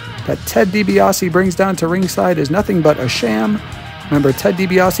title that Ted DiBiase brings down to ringside is nothing but a sham. Remember, Ted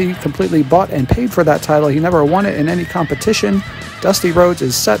DiBiase completely bought and paid for that title. He never won it in any competition. Dusty Rhodes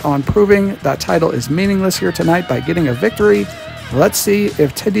is set on proving that title is meaningless here tonight by getting a victory. Let's see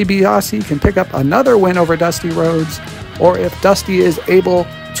if Ted DiBiase can pick up another win over Dusty Rhodes, or if Dusty is able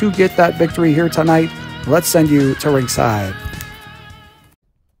to get that victory here tonight. Let's send you to ringside.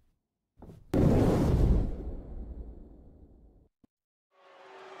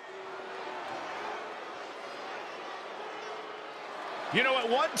 You know, at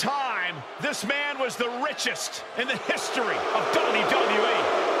one time, this man was the richest in the history of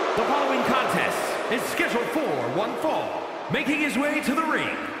WWE. The following contest is scheduled for one fall. Making his way to the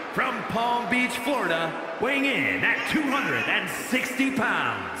ring from Palm Beach, Florida, weighing in at 260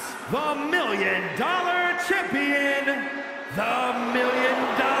 pounds, the $1 Million Champion, the $1 Million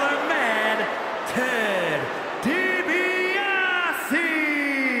Man, Ted DiBiase.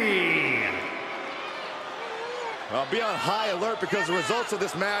 I'll be on high alert because the results of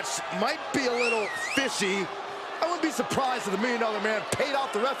this match might be a little fishy. I wouldn't be surprised if the $1 Million Man paid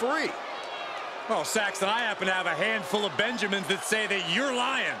off the referee. Well, Saxton, I happen to have a handful of Benjamins that say that you're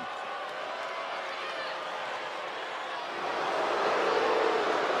lying.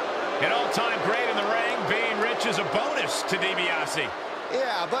 An all-time great in the ring, being rich is a bonus to DiBiase.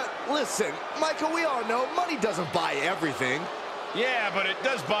 Yeah, but listen, Michael, we all know money doesn't buy everything. Yeah, but it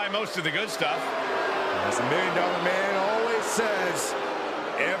does buy most of the good stuff. As the $1 Million Man always says,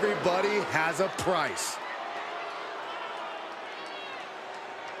 everybody has a price.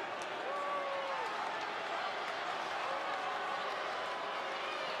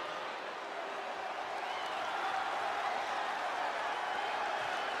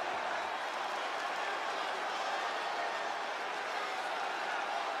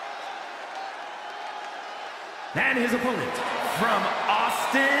 And his opponent from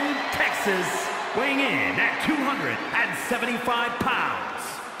Austin, Texas, weighing in at 275 pounds,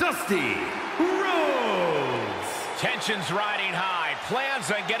 Dusty Rhodes. Tensions riding high. Plans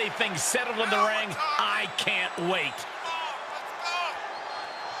on getting things settled in the ring. I can't wait.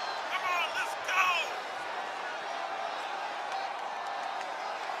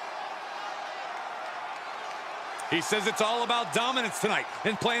 He says it's all about dominance tonight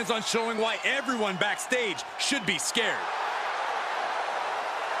and plans on showing why everyone backstage should be scared.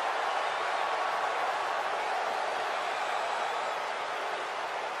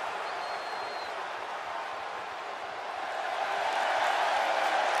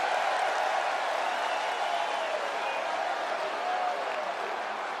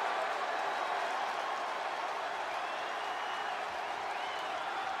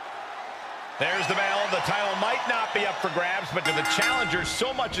 There's the bell. The title might not be up for grabs, but to the challenger,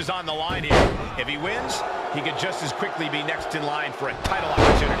 so much is on the line here. If he wins, he could just as quickly be next in line for a title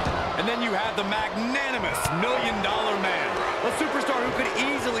opportunity. And then you have the magnanimous $1 Million Man, a superstar who could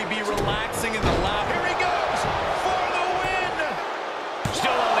easily be relaxing in the lap. Here he goes for the win.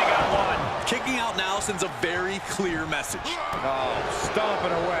 Still only got one. Kicking out now sends a very clear message. Oh,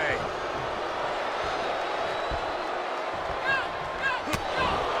 stomping away.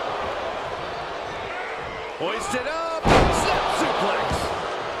 Hoisted up. Snap suplex.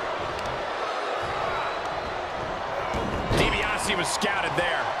 DiBiase was scouted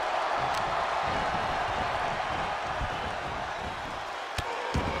there.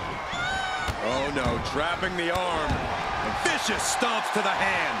 Oh no, trapping the arm. Vicious stomps to the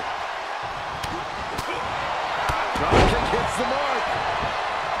hand. Dropkick hits the mark.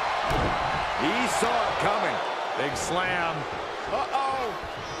 He saw it coming. Big slam. Uh-oh.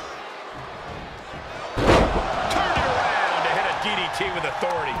 Turn it around to hit a DDT with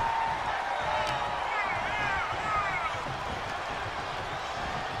authority.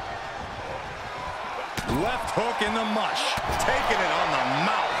 Left hook in the mush. Taking it on the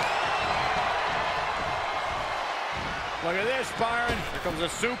mouth. Look at this, Byron. Here comes a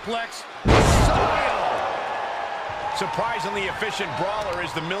suplex. Style. Surprisingly efficient brawler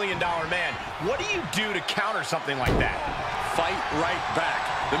is the $1 Million Man. What do you do to counter something like that? Fight right back.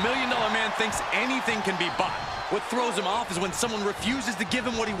 The $1 Million Man thinks anything can be bought. What throws him off is when someone refuses to give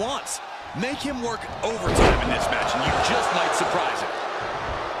him what he wants. Make him work overtime in this match, and you just might surprise him.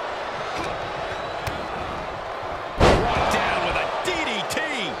 Brought down with a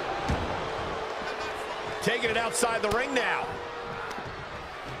DDT. Taking it outside the ring now.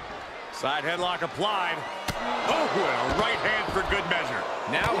 Side headlock applied. Oh, and a right hand for good measure.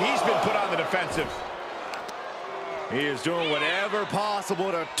 Now he's been put on the defensive. He is doing whatever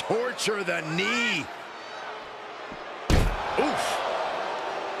possible to torture the knee. Oof.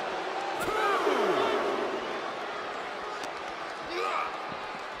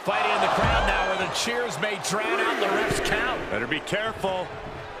 Fighting in the crowd now where the cheers may drown out the ref's count. Better be careful.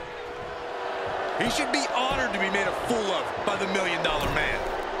 He should be honored to be made a fool of by the $1 Million Man.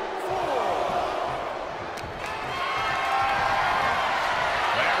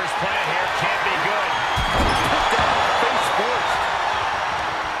 Whatever's playing here can't be good. Face first.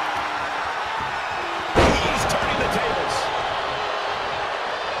 He's turning the tables.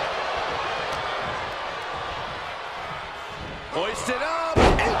 Hoisted up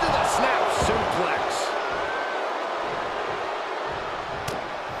into the snap suplex.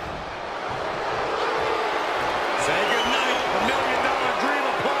 Say goodnight. $1 Million Dream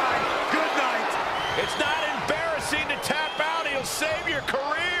applied. Good night. It's not embarrassing to tap out. He'll save your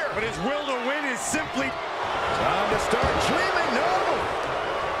career. But his will to win is simply... Time to start dreaming. No.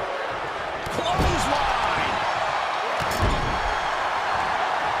 Clothesline.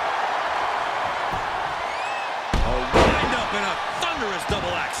 A wind up and a thunderous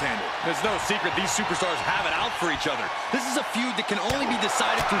double axe handle. There's no secret these superstars have it out for each other. This is a feud that can only be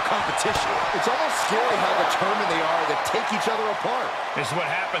decided through competition. It's almost scary how determined they are to take each other apart. This is what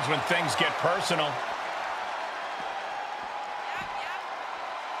happens when things get personal.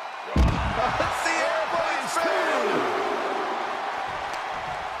 It's the airplane spin!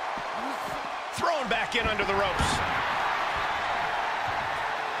 Thrown back in under the ropes.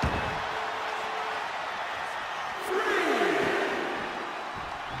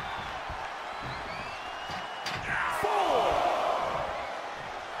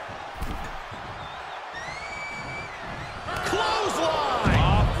 Clothesline!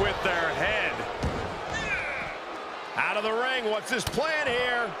 Off with their head. Out of the ring, what's his plan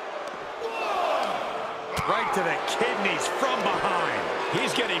here? Right to the kidneys from behind.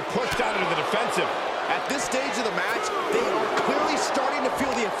 He's getting pushed out into the defensive. At this stage of the match, they are clearly starting to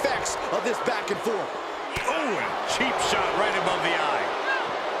feel the effects of this back and forth. Oh, and a cheap shot right above the eye.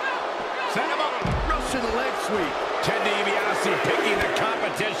 Set him up. Russian leg sweep. Ted DiBiase picking the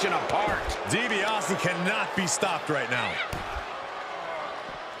competition apart. DiBiase cannot be stopped right now.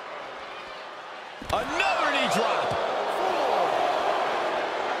 Another knee drop.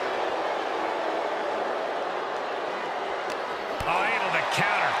 Able to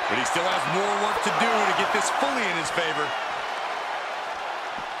counter. But he still has more work to do to get this fully in his favor.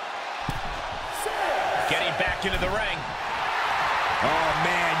 Getting back into the ring. Oh,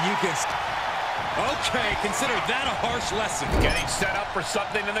 man, you can... Okay, consider that a harsh lesson. Getting set up for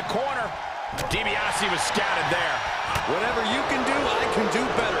something in the corner. DiBiase was scouted there. Whatever you can do, I can do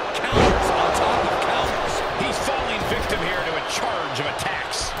better. Counters on top of counters. He's falling victim here to a charge of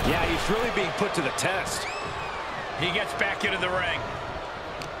attacks. Yeah, he's really being put to the test. He gets back into the ring.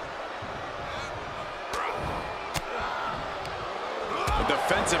 A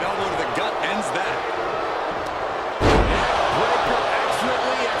defensive elbow to the gut ends that. Breaker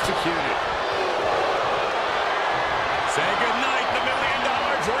excellently executed. Say goodnight, the $1 Million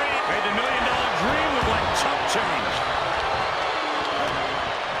Dream. Made the $1 Million Dream look like chump change.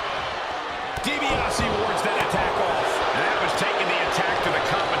 DiBiase wards that attack off. And that was taking the attack to the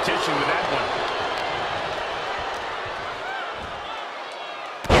competition with that one.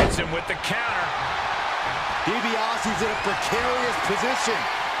 Hits him with the counter. DiBiase's in a precarious position.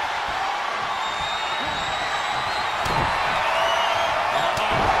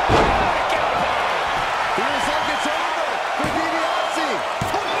 Feels like it's over for DiBiase.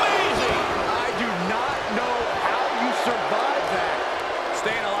 Amazing! I do not know how you survive that.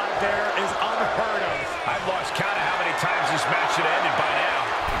 Staying alive there is unheard of. I've lost count of how many times this match should have ended by now.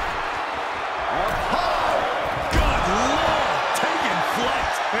 Good Lord, taking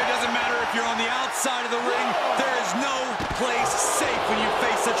flight. It doesn't matter if you're on the outside of the ring. There is no place safe when you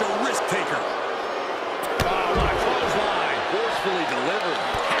face such a risk taker. Oh, what a clothesline. Forcefully delivered.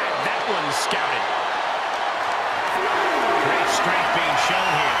 Had that one scouted. Great strength being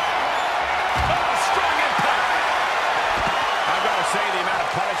shown here. Oh, strong impact. I've got to say, the amount of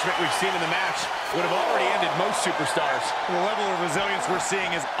punishment we've seen in the match would have already ended most superstars. The level of resilience we're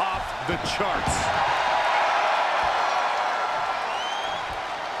seeing is off the charts.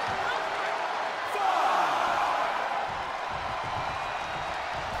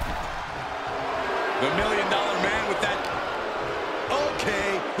 The $1 Million Man with that.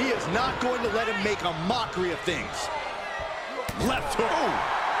 Okay, he is not going to let him make a mockery of things. Left hook.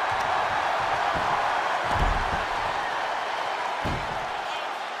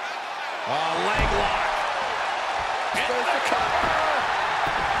 Leg lock. And the cover.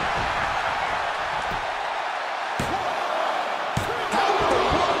 How in the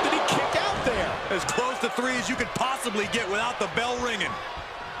world did he kick out there? As close to 3 as you could possibly get without the bell ringing.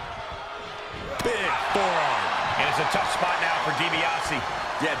 Big forearm. And it's a tough spot now for DiBiase.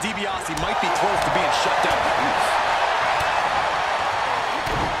 Yeah, DiBiase might be close to being shut down.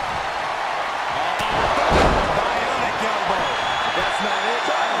 Bionic elbow. That's not it.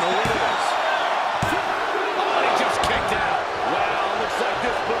 I don't know what it is. Oh, he just kicked out. Well, looks like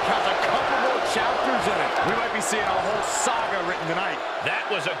this book has a couple more chapters in it. We might be seeing a whole saga written tonight. That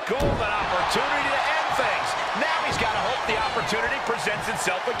was a golden opportunity to end things. Now he's got to hope the opportunity presents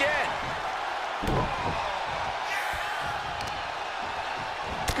itself again.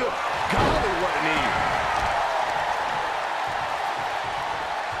 Good golly, what a knee.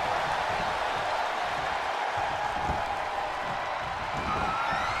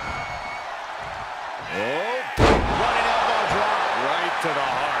 Running elbow drop. Right to the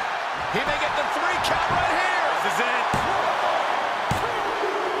heart. He may get the 3 count right here. This is it.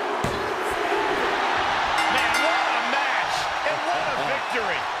 Man, what a match. And what a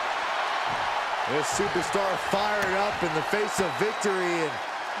victory. This superstar fired up in the face of victory, and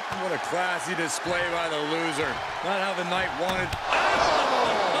What a classy display by the loser. Not how the night wanted.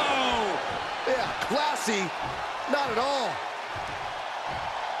 Oh! yeah, classy, not at all.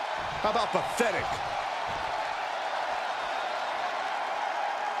 How about pathetic?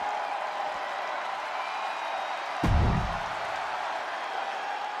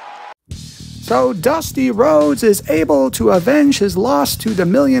 So Dusty Rhodes is able to avenge his loss to the $1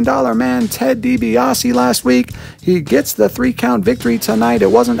 Million Man Ted DiBiase last week. He gets the 3-count victory tonight. It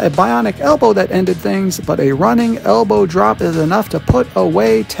wasn't a bionic elbow that ended things, but a running elbow drop is enough to put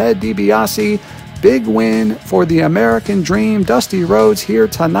away Ted DiBiase. Big win for the American Dream. Dusty Rhodes here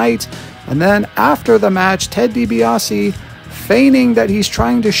tonight. And then after the match, Ted DiBiase, feigning that he's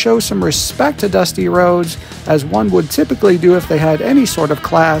trying to show some respect to Dusty Rhodes, as one would typically do if they had any sort of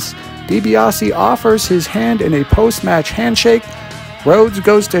class, DiBiase offers his hand in a post-match handshake. Rhodes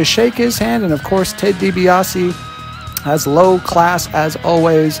goes to shake his hand, and of course Ted DiBiase has low class as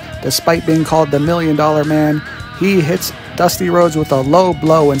always. Despite being called the $1 Million Man, he hits Dusty Rhodes with a low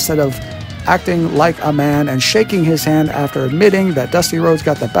blow instead of acting like a man and shaking his hand after admitting that Dusty Rhodes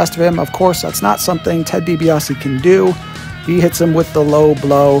got the best of him. Of course, that's not something Ted DiBiase can do. He hits him with the low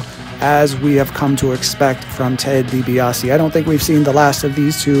blow, as we have come to expect from Ted DiBiase. I don't think we've seen the last of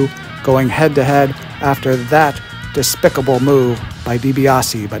these two going head-to-head after that despicable move by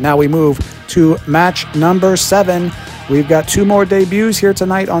DiBiase. But now we move to match number 7. We've got 2 more debuts here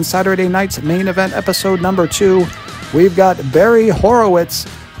tonight on Saturday night's main event, episode number 2. We've got Barry Horowitz,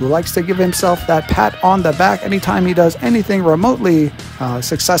 who likes to give himself that pat on the back anytime he does anything remotely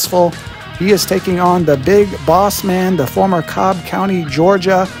successful. He is taking on the Big Boss Man, the former Cobb County,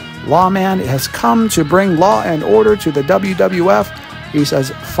 Georgia lawman. Has come to bring law and order to the WWF. He says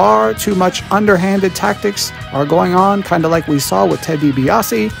far too much underhanded tactics are going on, kind of like we saw with Ted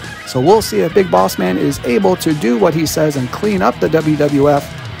DiBiase. So we'll see if Big Boss Man is able to do what he says and clean up the WWF.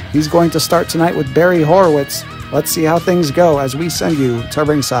 He's going to start tonight with Barry Horowitz. Let's see how things go as we send you to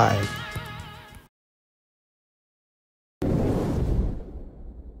ringside.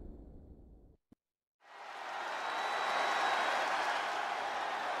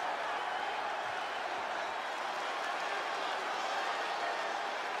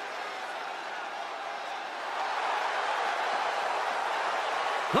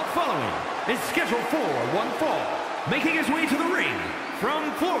 The following is scheduled for one fall, making his way to the ring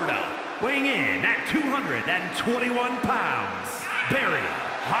from Florida, weighing in at 221 pounds, Barry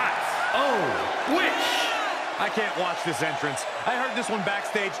Hot O Witch. I can't watch this entrance. I heard this one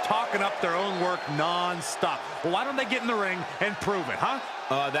backstage talking up their own work non-stop. Well, why don't they get in the ring and prove it, huh?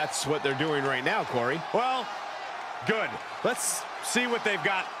 That's what they're doing right now, Corey. Well, good. Let's see what they've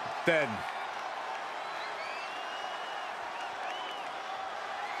got then.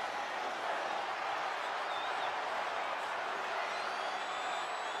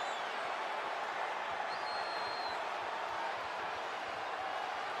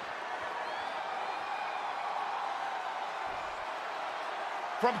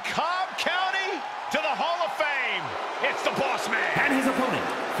 From Cobb County to the Hall of Fame, it's the Boss Man. And his opponent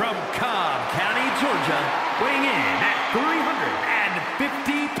from Cobb County, Georgia, weighing in at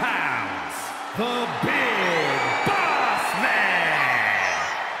 350 pounds, the Big Boss Man.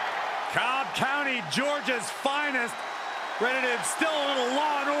 Cobb County, Georgia's finest, ready to instill a little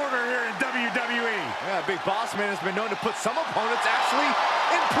law and order here in WWE. Yeah, Big Boss Man has been known to put some opponents actually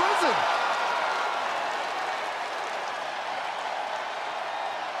in prison.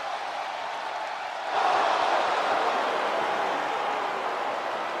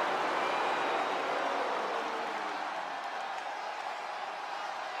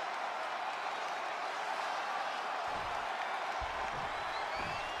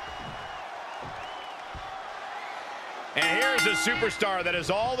 And here's a superstar that has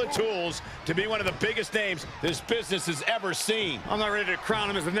all the tools to be one of the biggest names this business has ever seen. I'm not ready to crown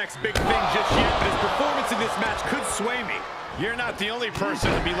him as the next big thing just yet, but his performance in this match could sway me. You're not the only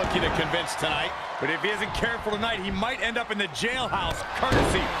person to be looking to convince tonight. But if he isn't careful tonight, he might end up in the jailhouse,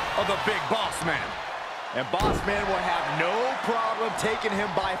 courtesy of the Big Boss Man. And Boss Man will have no problem taking him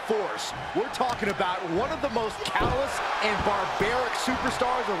by force. We're talking about one of the most callous and barbaric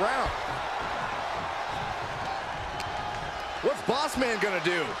superstars around. What's Boss Man gonna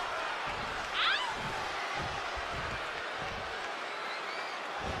do?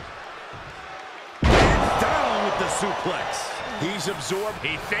 Hands down with the suplex. He's absorbed.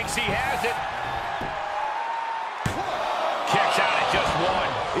 He thinks he has it. Kicks out at just one.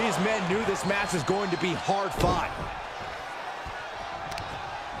 These men knew this match is going to be hard fought.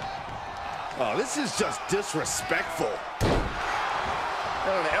 Oh, this is just disrespectful.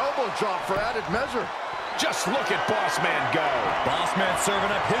 And an elbow drop for added measure. Just look at Boss Man go. Boss Man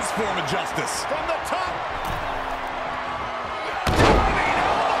serving up his form of justice. From the top. Diving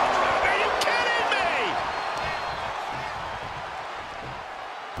elbow drop. Are you kidding me?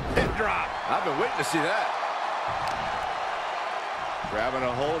 Hip drop. I've been waiting to see that. Grabbing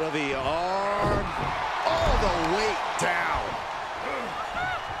a hold of the arm. All the weight down.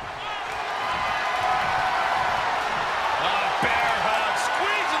 Bear hug.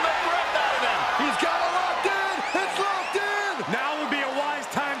 Squeezing the breath out of them. He's got it locked in. It's locked in. Now would be a wise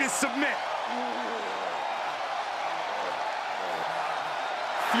time to submit.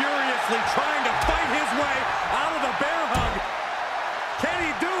 Furiously trying to fight his way out of the bear hug. Can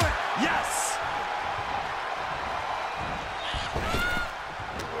he do it? Yes.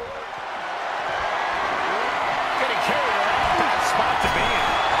 Getting carried around. Bad spot to be in.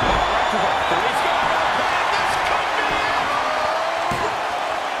 He's got this could be it.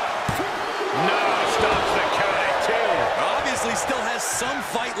 No, stops the count at two. Obviously still has some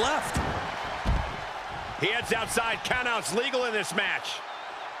fight left. He heads outside. Countouts legal in this match.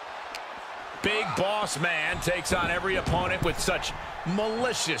 Big Boss Man takes on every opponent with such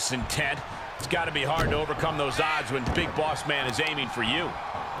malicious intent. It's got to be hard to overcome those odds when Big Boss Man is aiming for you.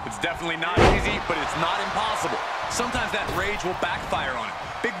 It's definitely not easy, but it's not impossible. Sometimes that rage will backfire on him.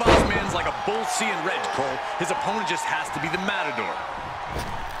 Big Boss Man's like a bull seeing red, Cole. His opponent just has to be the matador.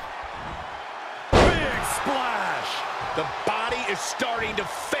 Big splash. The body is starting to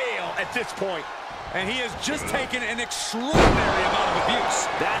fail at this point. And he has just taken an extraordinary amount of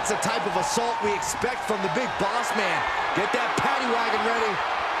abuse. That's the type of assault we expect from the Big Boss Man. Get that paddy wagon ready.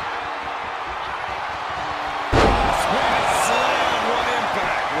 Slam, what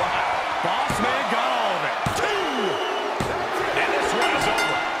impact. Wow. Boss Man got all of it. Two. And this one is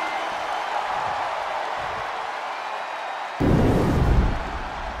over.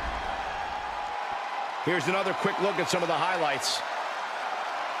 Here's another quick look at some of the highlights.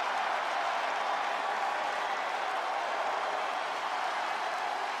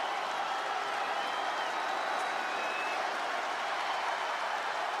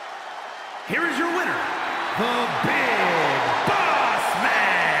 Here is your winner, the Big Boss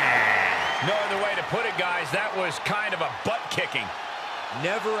Man. No other way to put it, guys. That was kind of a butt kicking.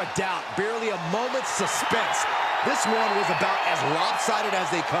 Never a doubt, barely a moment's suspense. This one was about as lopsided as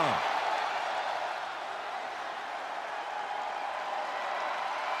they come.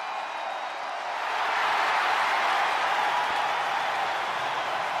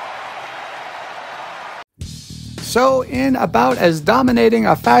 So in about as dominating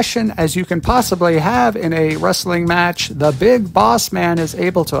a fashion as you can possibly have in a wrestling match, the Big Boss Man is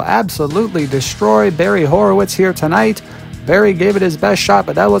able to absolutely destroy Barry Horowitz here tonight. Barry gave it his best shot,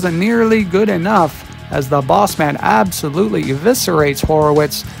 but that wasn't nearly good enough as the Boss Man absolutely eviscerates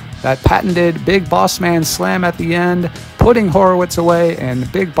Horowitz. That patented Big Boss Man slam at the end, putting Horowitz away,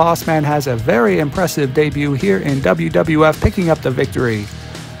 and Big Boss Man has a very impressive debut here in WWF, picking up the victory.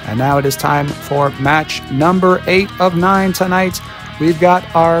 And now it is time for match number 8 of 9 tonight. We've got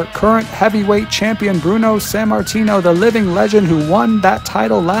our current heavyweight champion Bruno Sammartino, the living legend who won that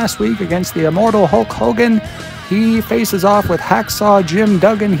title last week against the immortal Hulk Hogan. He faces off with Hacksaw Jim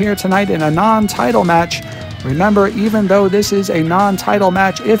Duggan here tonight in a non-title match. Remember, even though this is a non-title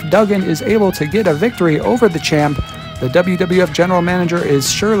match, if Duggan is able to get a victory over the champ, the WWF General Manager is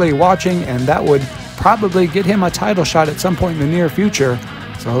surely watching, and that would probably get him a title shot at some point in the near future.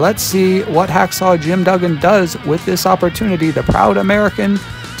 So let's see what Hacksaw Jim Duggan does with this opportunity. The proud American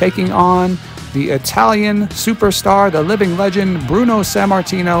taking on the Italian superstar, the living legend, Bruno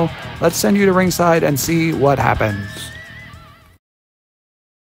Sammartino. Let's send you to ringside and see what happens.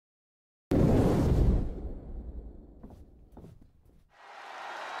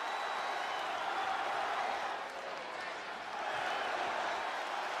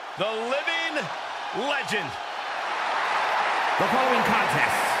 The living legend. The following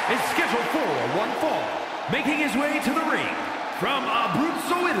contest is scheduled for one fall. Making his way to the ring from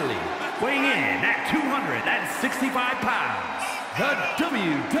Abruzzo, Italy, weighing in at 265 pounds, the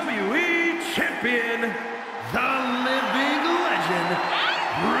WWE Champion, the living legend,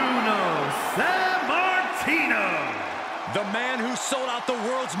 Bruno Sammartino. The man who sold out the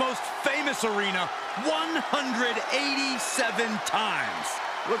world's most famous arena 187 times.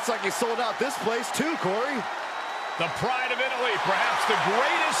 Looks like he sold out this place too, Corey. The pride of Italy, perhaps the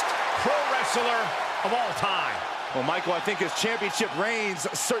greatest pro wrestler of all time. Well, Michael, I think his championship reigns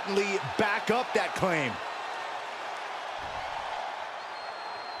certainly back up that claim.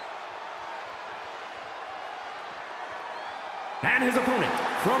 And his opponent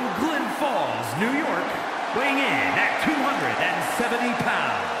from Glyn Falls, New York, weighing in at 270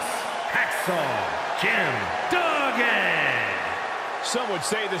 pounds, Hacksaw Jim Duggan. Some would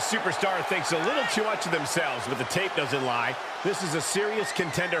say the superstar thinks a little too much of themselves, but the tape doesn't lie. This is a serious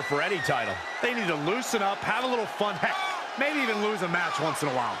contender for any title. They need to loosen up, have a little fun, heck, maybe even lose a match once in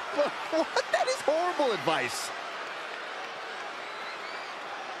a while. What? That is horrible advice.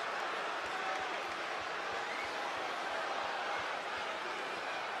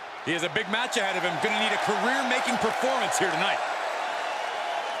 He has a big match ahead of him. Going to need a career-making performance here tonight.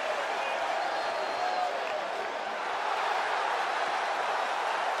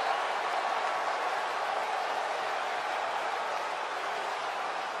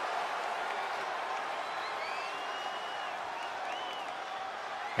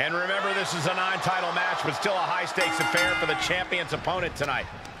 And remember, this is a non-title match, but still a high-stakes affair for the champion's opponent tonight.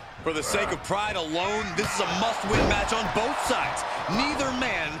 For the sake of pride alone, this is a must-win match on both sides. Neither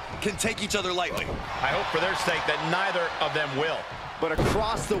man can take each other lightly. I hope for their sake that neither of them will. But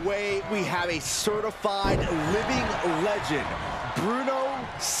across the way, we have a certified living legend, Bruno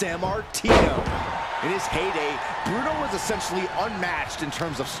Sammartino. In his heyday, Bruno was essentially unmatched in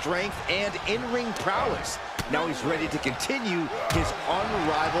terms of strength and in-ring prowess. Now he's ready to continue his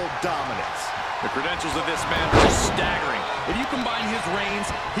unrivaled dominance. The credentials of this man are just staggering. If you combine his reigns,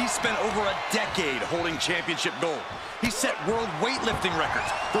 he's spent over a decade holding championship gold. He's set world weightlifting records.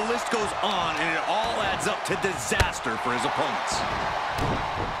 The list goes on, and it all adds up to disaster for his opponents.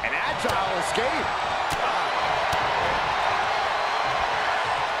 An agile escape.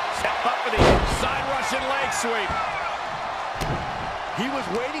 Step up for the side Russian leg sweep. He was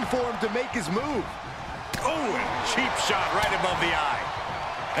waiting for him to make his move. Oh, and cheap shot right above the eye.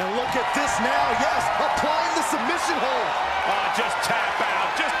 And look at this now, yes, applying the submission hold. Oh, just tap out,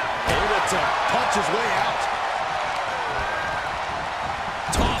 just able to punch his way out.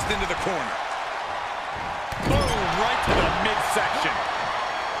 Tossed into the corner. Boom, right to the midsection.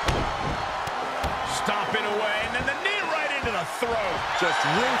 Stomping away, and then the knee right into the throat. Just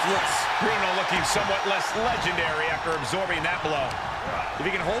ruthless. Bruno looking somewhat less legendary after absorbing that blow. If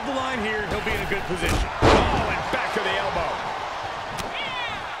he can hold the line here, he'll be in a good position. Oh, and back to the elbow.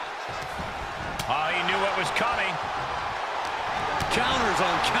 Oh, he knew what was coming. Counters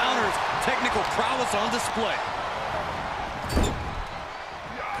on counters. Technical prowess on display.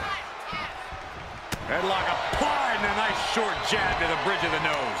 Headlock applied and a nice short jab to the bridge of the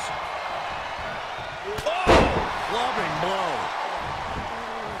nose. Oh! Clubbing blow.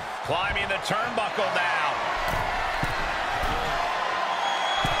 Climbing the turnbuckle now.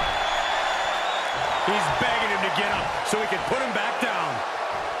 He's begging him to get up so he can put him back down.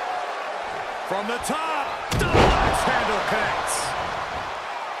 From the top, double axe handle connects.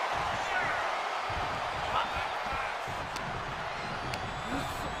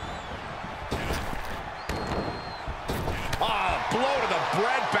 Blow to the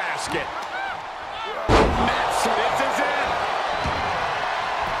breadbasket. This is it.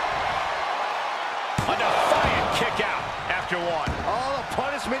 A defiant kick out after one. All the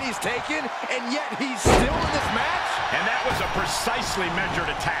punishment he's taken, and yet he's still in this match? And that was a precisely measured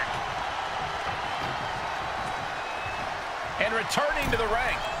attack. And returning to the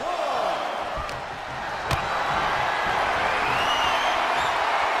ring.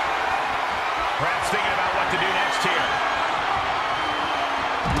 Perhaps thinking about what to do next here.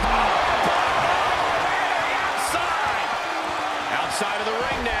 Outside of the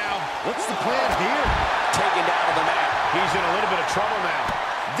ring now. What's the plan here? Taken down to the mat. He's in a little bit of trouble now.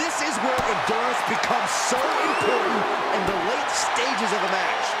 This is where endurance becomes so important in the late stages of the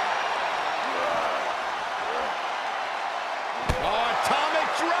match. Oh, atomic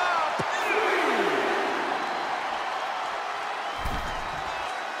drop!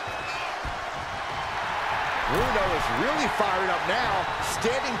 Bruno is really fired up now,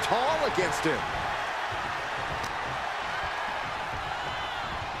 standing tall against him.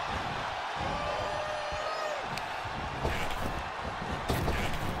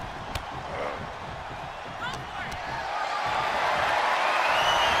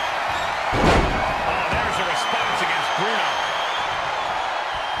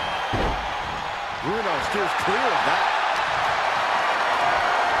 Bruno steers clear of that.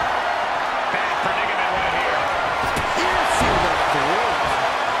 Bad predicament right here. Piercing the throat.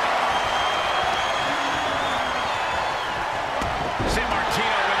 San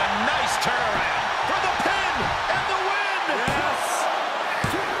Martino with a nice turnaround for the pin and the win. Yes.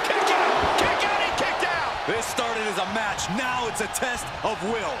 Kick out, he kicked out. This started as a match. Now it's a test of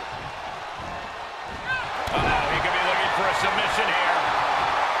will. He could be looking for a submission here.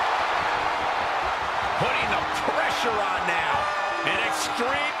 Putting the pressure on now. An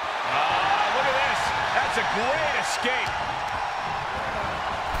extreme. Look at this. That's a great escape.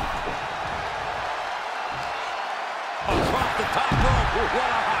 Across the top rope. What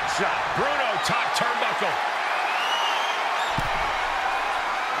a hot shot. Bruno, top turnbuckle.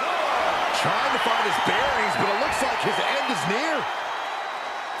 Trying to find his bearings, but it looks like his end is near.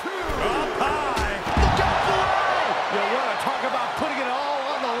 Up high. Look out below! You want to talk about putting it all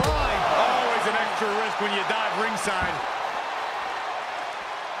on the line. Always an extra risk when you dive ringside.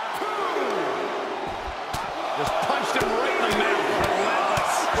 Just punched him right in the mouth.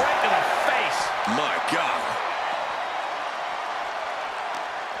 Relentless. Right in the face. My God.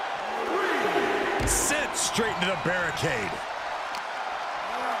 Sent straight into the barricade.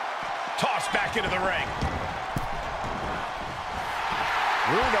 Tossed back into the ring.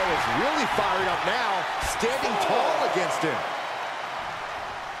 Bruno is really fired up now, standing tall against him.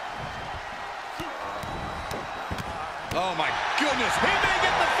 Oh, my goodness. He may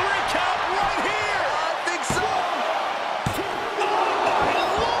get the 3 count right here. I think so. Oh, my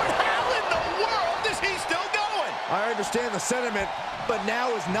Lord. How in the world is he still going? I understand the sentiment, but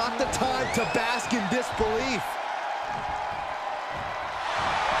now is not the time to bask in disbelief.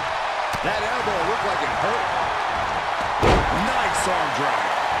 That elbow looked like it hurt. Nice arm drag.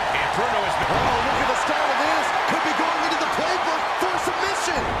 And Bruno has been... Oh, look at the start of this. Could be going into the playbook for a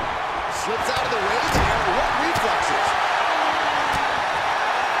submission. Slips out of the way there. What reflexes?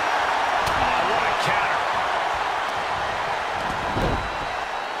 Oh, what a counter.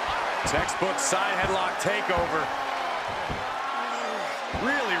 Textbook side headlock takeover.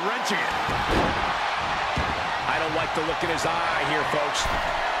 Really wrenching it. I don't like the look in his eye here, folks.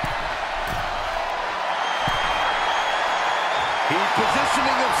 He's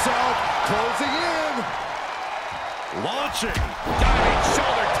positioning himself, closing in. Launching. Diving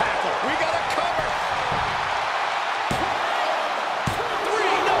shoulder tackle. We got a cover.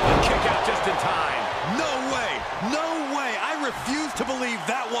 3, no one kick out just in time. No way. No way. I refuse to believe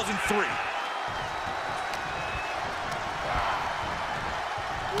that wasn't 3.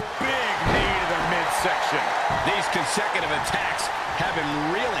 Big knee to the midsection. These consecutive attacks have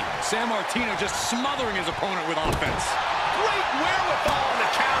him reeling. San Martino just smothering his opponent with offense. Great wherewithal on the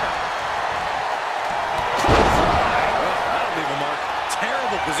counter. That'll leave a mark.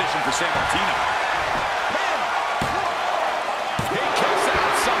 Terrible position for San Martino. He kicks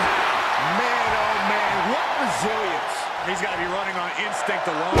out somehow. Man, oh man, on instinct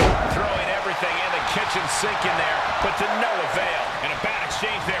alone. Throwing everything in the kitchen sink in there, but to no avail. And a bad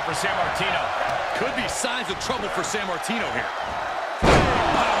exchange there for Sammartino. Could be signs of trouble for Sammartino here.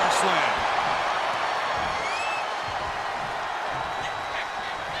 Power slam.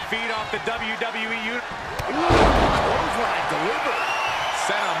 Feed off the WWE unit. Clothesline delivered.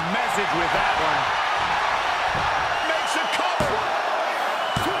 Sent a message with that one. Makes a cover.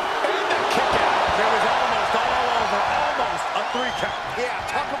 And the kick out. It was almost all over. Almost a 3 count. Yeah,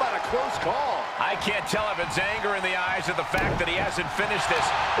 talk about a close call. I can't tell if it's anger in the eyes of the fact that he hasn't finished this,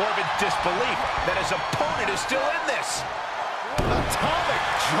 or if it's disbelief that his opponent is still in this. Atomic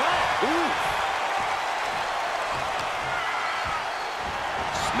drop. Ooh.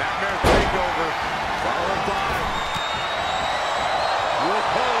 Snapmare takeover. Followed by.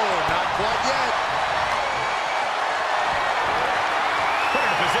 Whoa, not quite yet. Put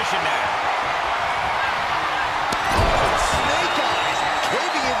in position now. Snake eyes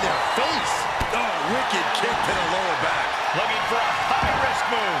caving in their face. Oh, wicked kick to the lower back. Looking for a high-risk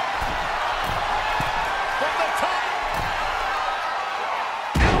move. From the top.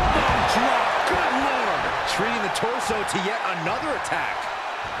 Elbow drop. Good Lord. Treating the torso to yet another attack.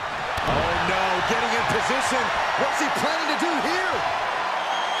 Oh, no. Getting in position. What's he planning to do here?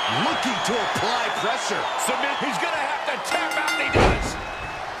 Looking to apply pressure. Submit. He's going to have to tap out, and he does.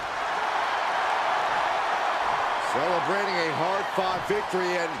 Celebrating a hard-fought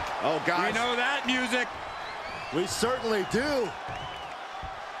victory, and, oh, guys. We know that music. We certainly do.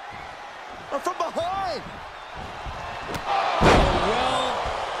 From behind. A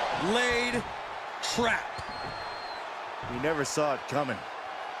well-laid trap. We never saw it coming.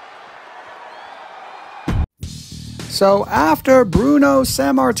 So after Bruno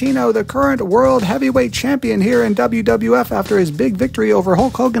Sammartino, the current world heavyweight champion here in WWF after his big victory over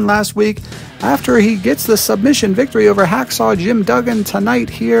Hulk Hogan last week, after he gets the submission victory over Hacksaw Jim Duggan tonight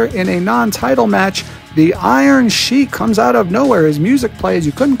here in a non-title match, the Iron Sheik comes out of nowhere. His music plays.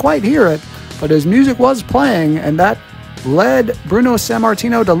 You couldn't quite hear it, but his music was playing, and that led Bruno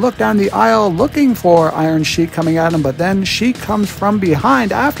Sammartino to look down the aisle looking for Iron Sheik coming at him, but then Sheik comes from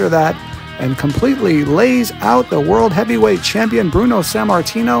behind after that and completely lays out the world heavyweight champion Bruno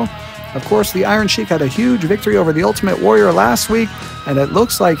Sammartino. Of course, the Iron Sheik had a huge victory over the Ultimate Warrior last week, and it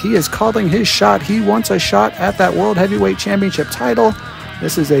looks like he is calling his shot. He wants a shot at that world heavyweight championship title.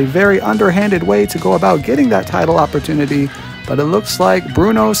 This is a very underhanded way to go about getting that title opportunity, but it looks like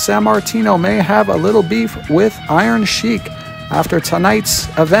Bruno Sammartino may have a little beef with Iron Sheik after tonight's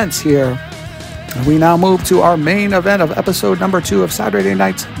events here. We now move to our main event of episode number 2 of Saturday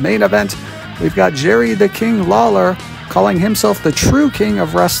Night's Main Event. We've got Jerry the King Lawler calling himself the true king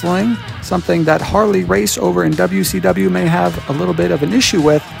of wrestling, something that Harley Race over in WCW may have a little bit of an issue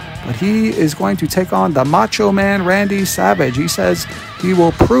with, but he is going to take on the Macho Man Randy Savage. He says he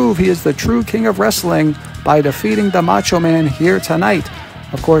will prove he is the true king of wrestling by defeating the Macho Man here tonight.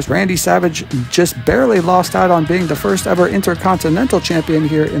 Of course, Randy Savage just barely lost out on being the first ever Intercontinental Champion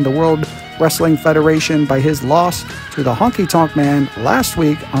here in the World Wrestling Federation by his loss to the Honky Tonk Man last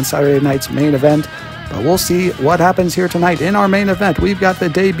week on Saturday Night's Main Event. But we'll see what happens here tonight. In our main event, we've got the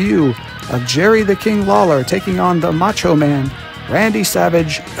debut of Jerry the King Lawler taking on the Macho Man Randy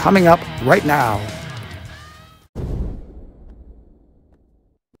Savage coming up right now.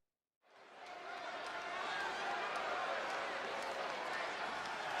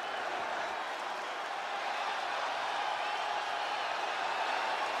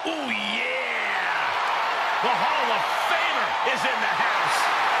 Oh, yeah! The Hall of Famer is in the house.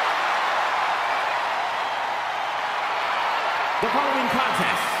 The following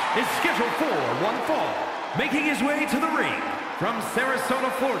contest is scheduled for one fall. Making his way to the ring from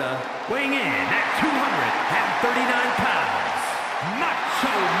Sarasota, Florida, weighing in at 239 pounds,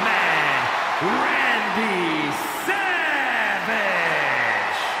 Macho Man Randy Savage.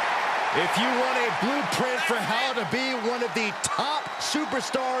 If you want a blueprint for how to be one of the top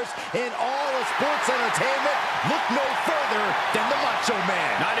superstars in all of sports entertainment, look no further than the Macho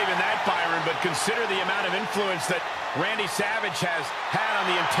Man. Not even that, Byron, but consider the amount of influence that Randy Savage has had on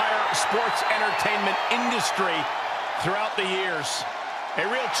the entire sports entertainment industry throughout the years. A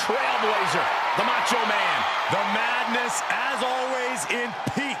real trailblazer, the Macho Man. The madness, as always, in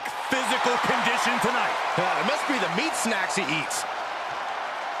peak physical condition tonight. It must be the meat snacks he eats.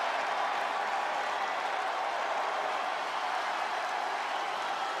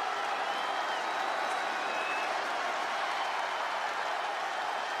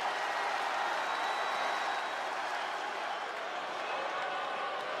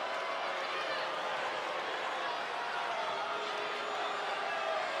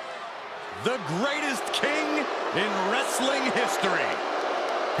 The greatest king in wrestling history.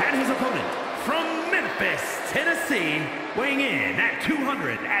 And his opponent from Memphis, Tennessee, weighing in at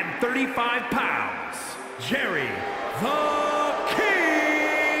 235 pounds, Jerry the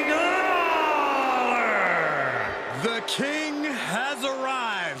King Lawler. The King has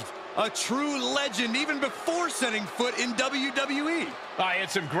arrived. A true legend even before setting foot in WWE. I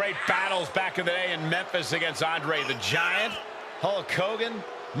had some great battles back in the day in Memphis against Andre the Giant, Hulk Hogan,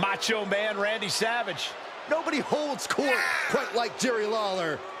 Macho Man Randy Savage. Nobody holds court quite like Jerry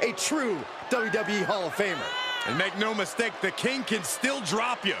Lawler, a true WWE Hall of Famer. And make no mistake, the King can still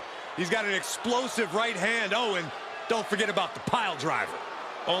drop you. He's got an explosive right hand. Oh, and don't forget about the pile driver.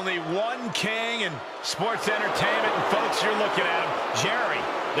 Only one king in sports entertainment, and folks, you're looking at him, Jerry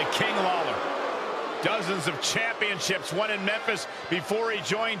the King Lawler. Dozens of championships won in Memphis before he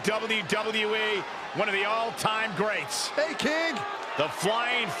joined WWE. One of the all-time greats. Hey, King! The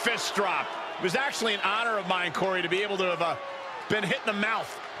flying fist drop. It was actually an honor of mine, Corey, to be able to have been hit in the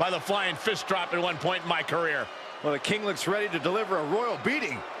mouth by the flying fist drop at one point in my career. Well, the King looks ready to deliver a royal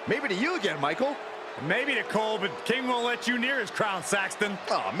beating. Maybe to you again, Michael. Maybe to Cole, but King won't let you near his crown, Saxton.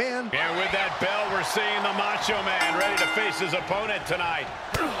 Oh, man. And with that bell, we're seeing the Macho Man ready to face his opponent tonight.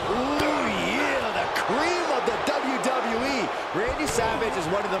 Ooh, yeah, the cream of the WWE. Randy Savage is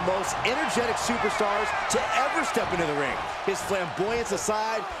one of the most energetic superstars to ever step into the ring. His flamboyance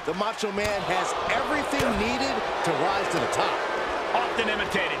aside, the Macho Man has everything needed to rise to the top. Often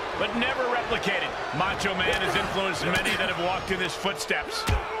imitated, but never replicated. Macho Man has influenced many that have walked in his footsteps.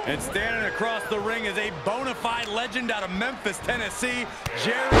 And standing across the ring is a bona fide legend out of Memphis, Tennessee,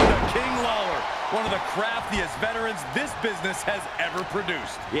 Jerry the King Lawler. One of the craftiest veterans this business has ever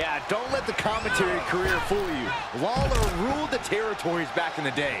produced. Yeah, don't let the commentary career fool you. Lawler ruled the territories back in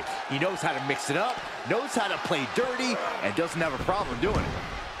the day. He knows how to mix it up, knows how to play dirty, and doesn't have a problem doing it.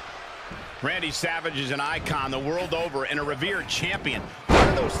 Randy Savage is an icon the world over and a revered champion. What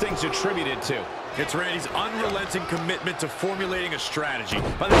are those things attributed to? It's Randy's unrelenting commitment to formulating a strategy.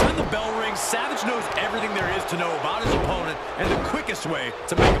 By the time the bell rings, Savage knows everything there is to know about his opponent and the quickest way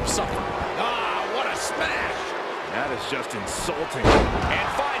to make him suffer. Ah, what a smash! That is just insulting. And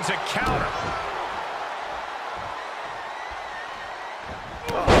finds a counter.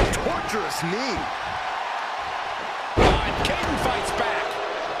 Oh, torturous knee. And King fights back.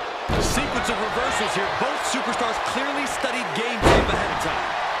 Sequence of reversals here. Both superstars clearly studied game tape ahead of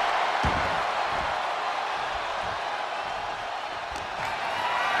time.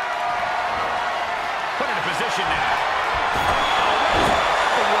 Put into position now.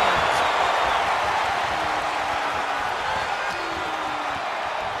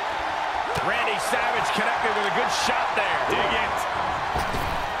 Randy Savage connected with a good shot there. Dig it.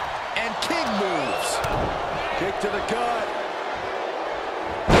 And King moves. Kick to the gut.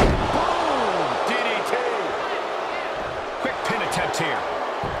 Attempt here.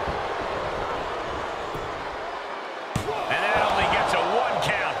 And that only gets a 1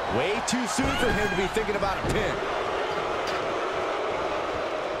 count. Way too soon for him to be thinking about a pin.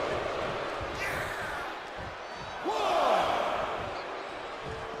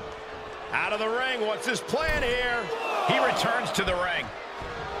 Out of the ring, what's his plan here? He returns to the ring.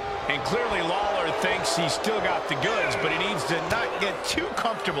 And clearly Lawler thinks he's still got the goods, but he needs to not get too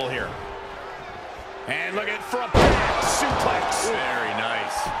comfortable here. And look at front back suplex. Very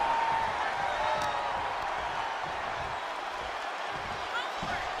nice.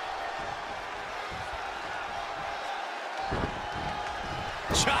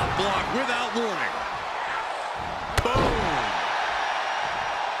 Chop block without warning. Boom.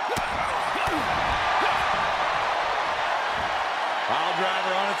 Pile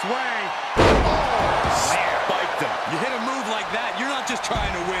driver on its way. Spiked him. You hit a move like that, you're not just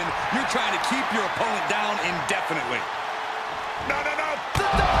trying to win, you're trying to keep your opponent down indefinitely. No.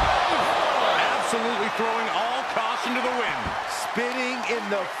 Absolutely throwing all caution to the wind. Spinning in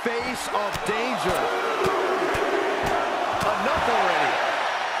the face of danger. Enough already.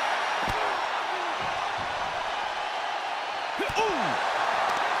 Ooh.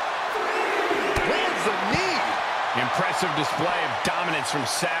 Lands the knee. Impressive display of dominance from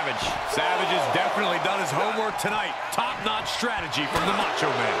Savage. Savage has definitely done his homework tonight. Top-notch strategy from the Macho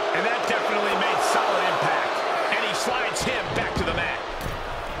Man. And that definitely made solid impact. And he slides him back to the mat.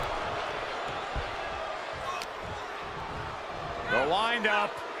 The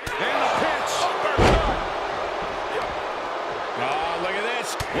wind-up. And the pitch. Oh, look at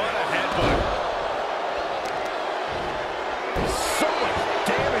this. What a headbutt. So much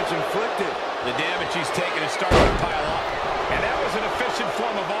damage inflicted. The damage he's taken is starting to pile up. And that was an efficient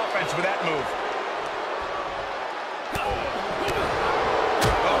form of offense with that move.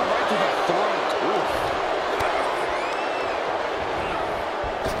 Oh, right to the throat. Oof.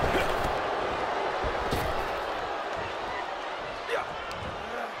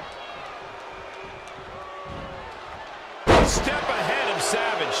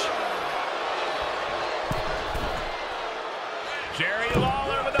 Jerry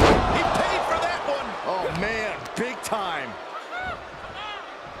Lawler with the... He paid for that one. Oh, man, big time.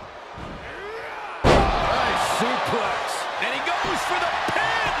 Nice suplex. And he goes for the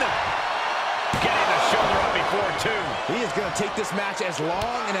pin. Getting the shoulder up before, too. He is going to take this match as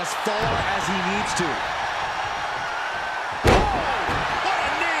long and as far as he needs to.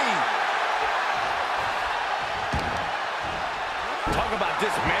 Talk about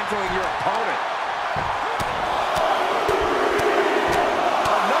dismantling your opponent.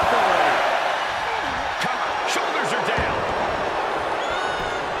 Another one. Cover. Shoulders are down.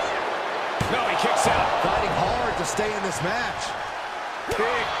 No, he kicks out. Fighting hard to stay in this match.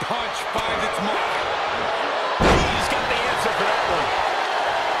 Big punch finds its mark. He's got the answer for that one.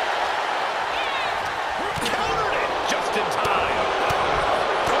 Countered it just in time.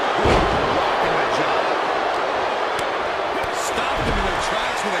 Rocking the job. Stopped him in their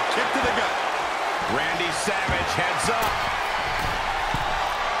tracks with a kick to the gut. Randy Savage heads up.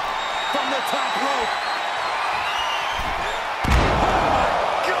 From the top rope.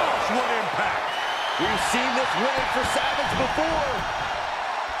 Gosh, what impact. We've seen this way for Savage before.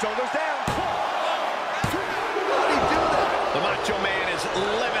 Shoulders down. How did he do that? The Macho Man is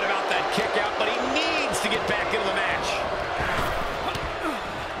livid about that kick out, but he needs to get back into the match.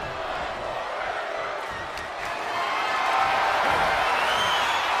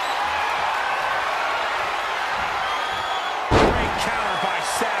 Great counter by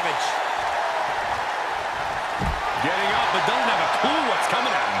Savage. Getting up, but doesn't have a clue what's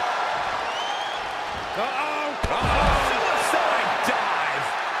coming at him. Suicide dive.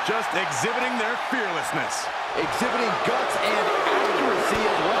 Just exhibiting their fearlessness. Exhibiting guts and accuracy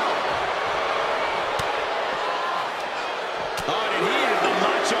as well. Oh, and he is the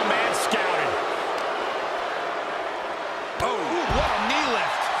Macho Man scouted. Oh, what a knee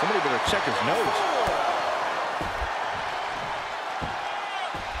lift. Somebody better check his nose.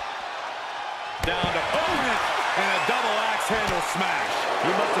 Down to opponent and a double axe handle smash.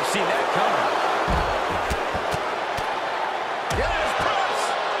 He must have seen that coming. Yes, press.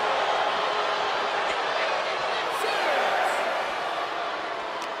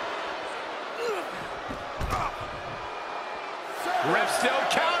 Ref still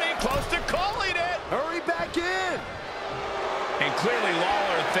counting, close to calling it. Hurry back in. And clearly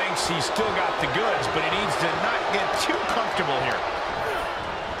Lawler thinks he's still got the goods, but he needs to not get too comfortable here.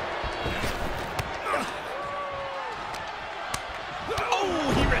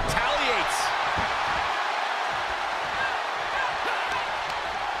 Oh, he retaliates.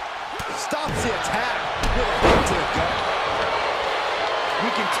 Stops the attack with a hit to the gut. We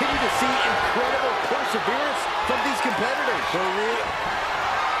continue to see incredible perseverance from these competitors. For real.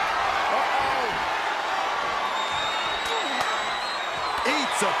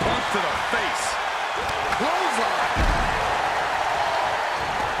 Eats a punch to the face. Clothesline.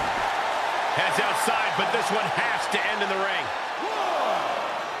 Heads outside, but this one has to end in the ring.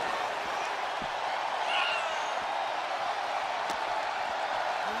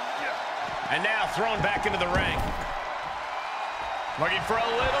 And now thrown back into the ring. Looking for a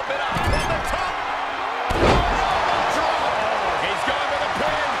little bit of height on the top. He's going for the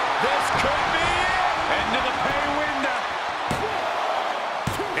pin. This could be it. Into the pay window.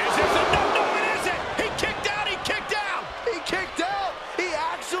 Is this a no? No, it isn't. He kicked out. He kicked out. He kicked out. He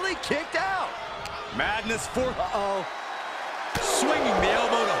actually kicked out. Madness for... Swinging the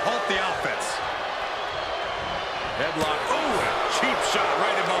elbow to halt the offense. Headlock. Oh, a cheap shot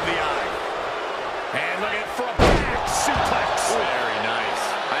right above the eye. And looking for a back suplex. Very nice.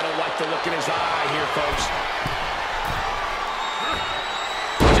 I don't like the look in his eye here, folks.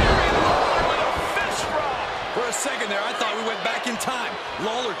 Jerry Lawler with a fist roll. For a second there, I thought we went back in time.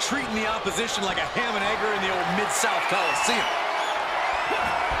 Lawler treating the opposition like a ham and egger in the old Mid-South Coliseum.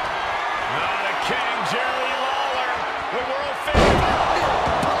 Not a king, Jerry Lawler. The world famous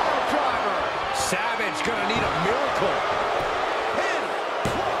Power driver. Savage gonna need a miracle. Pin.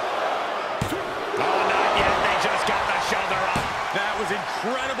 Oh, not yet. They just got the shoulder up. That was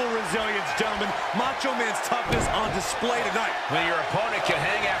incredible resilience, gentlemen. Macho Man's toughness on display tonight. When your opponent can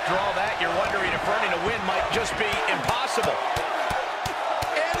hang after all that, you're wondering if earning a win might just be impossible.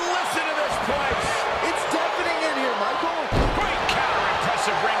 And listen to this place. It's deafening in here, Michael. Great counter.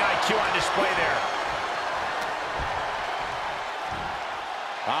 Impressive ring IQ on display there.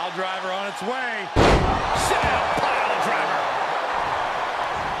 Pile driver on its way. Sit down, pile driver.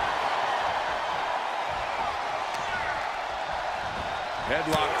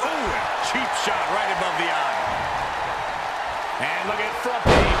 Headlock. Oh, a cheap shot right above the eye. And looking for a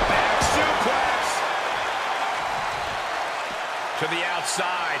big back suplex. To the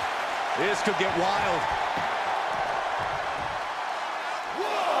outside. This could get wild.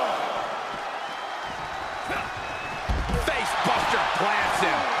 Face buster plants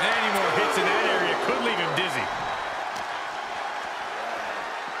him. Any more hits in that area could leave him dizzy.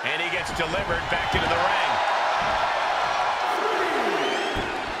 And he gets delivered back into the ring.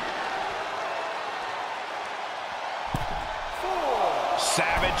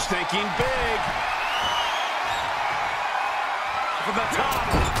 Savage thinking big. From the top.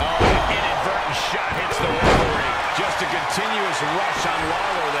 Oh, an inadvertent shot hits the referee. Just a continuous rush on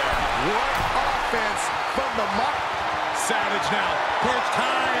Lawler there. What offense from the Savage now perched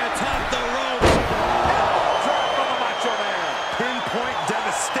high atop the ropes. drop from the Macho Man. Pinpoint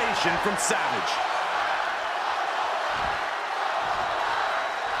devastation from Savage.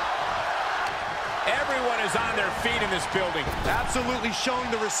 Everyone is on their feet in this building. Absolutely showing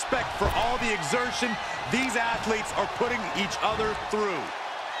the respect for all the exertion these athletes are putting each other through.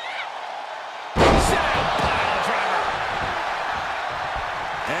 Sit-out pile driver.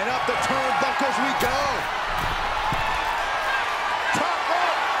 And up the turnbuckles we go. Top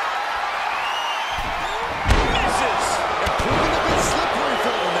rope. Misses. And proving a bit slippery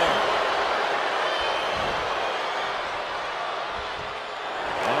for him there.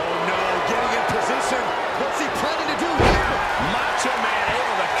 Oh no, getting in position. What's he planning to do here? Macho Man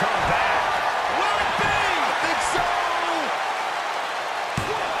able to come back. Will it be? I think so.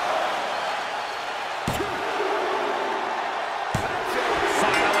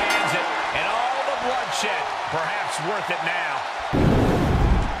 Finally ends it. And all the bloodshed. Perhaps worth it now.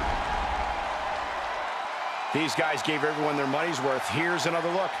 These guys gave everyone their money's worth. Here's another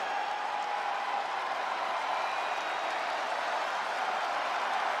look.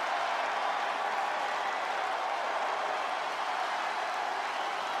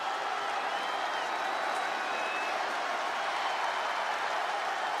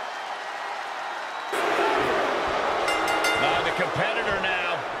 The competitor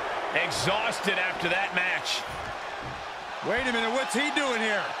now exhausted after that match. Wait a minute, what's he doing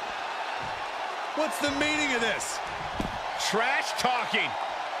here? What's the meaning of this? Trash talking.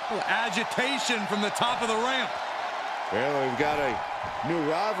 Agitation from the top of the ramp. Well, we've got a new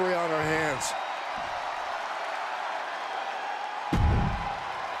rivalry on our hands.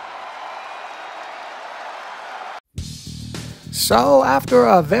 So, after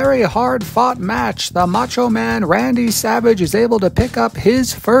a very hard-fought match, the Macho Man Randy Savage is able to pick up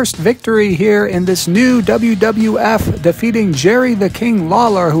his first victory here in this new WWF, defeating Jerry the King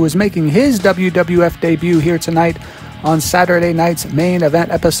Lawler, who is making his WWF debut here tonight on Saturday night's main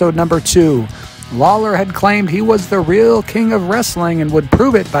event, episode number 2. Lawler had claimed he was the real king of wrestling and would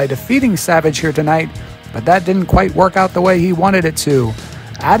prove it by defeating Savage here tonight, but that didn't quite work out the way he wanted it to.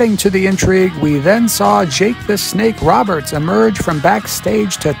 Adding to the intrigue, we then saw Jake the Snake Roberts emerge from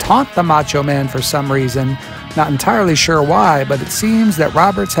backstage to taunt the Macho Man for some reason. Not entirely sure why, but it seems that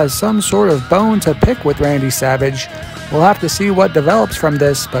Roberts has some sort of bone to pick with Randy Savage. We'll have to see what develops from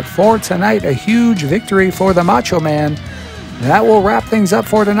this, but for tonight, a huge victory for the Macho Man. That will wrap things up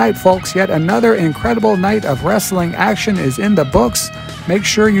for tonight, folks. Yet another incredible night of wrestling action is in the books. Make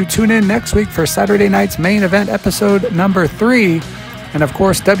sure you tune in next week for Saturday night's main event, episode number 3. And of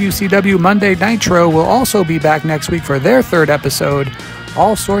course, WCW Monday Nitro will also be back next week for their 3rd episode.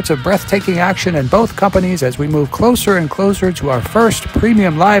 All sorts of breathtaking action in both companies as we move closer and closer to our first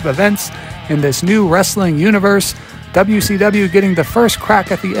premium live events in this new wrestling universe. WCW getting the first crack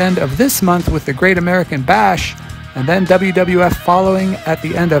at the end of this month with the Great American Bash, and then WWF following at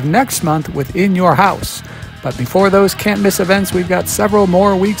the end of next month with In Your House. But before those can't-miss events, we've got several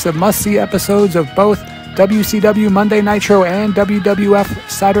more weeks of must-see episodes of both WCW Monday Nitro and WWF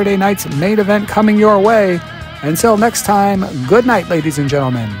Saturday night's main event coming your way. Until next time, good night, ladies and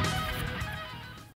gentlemen.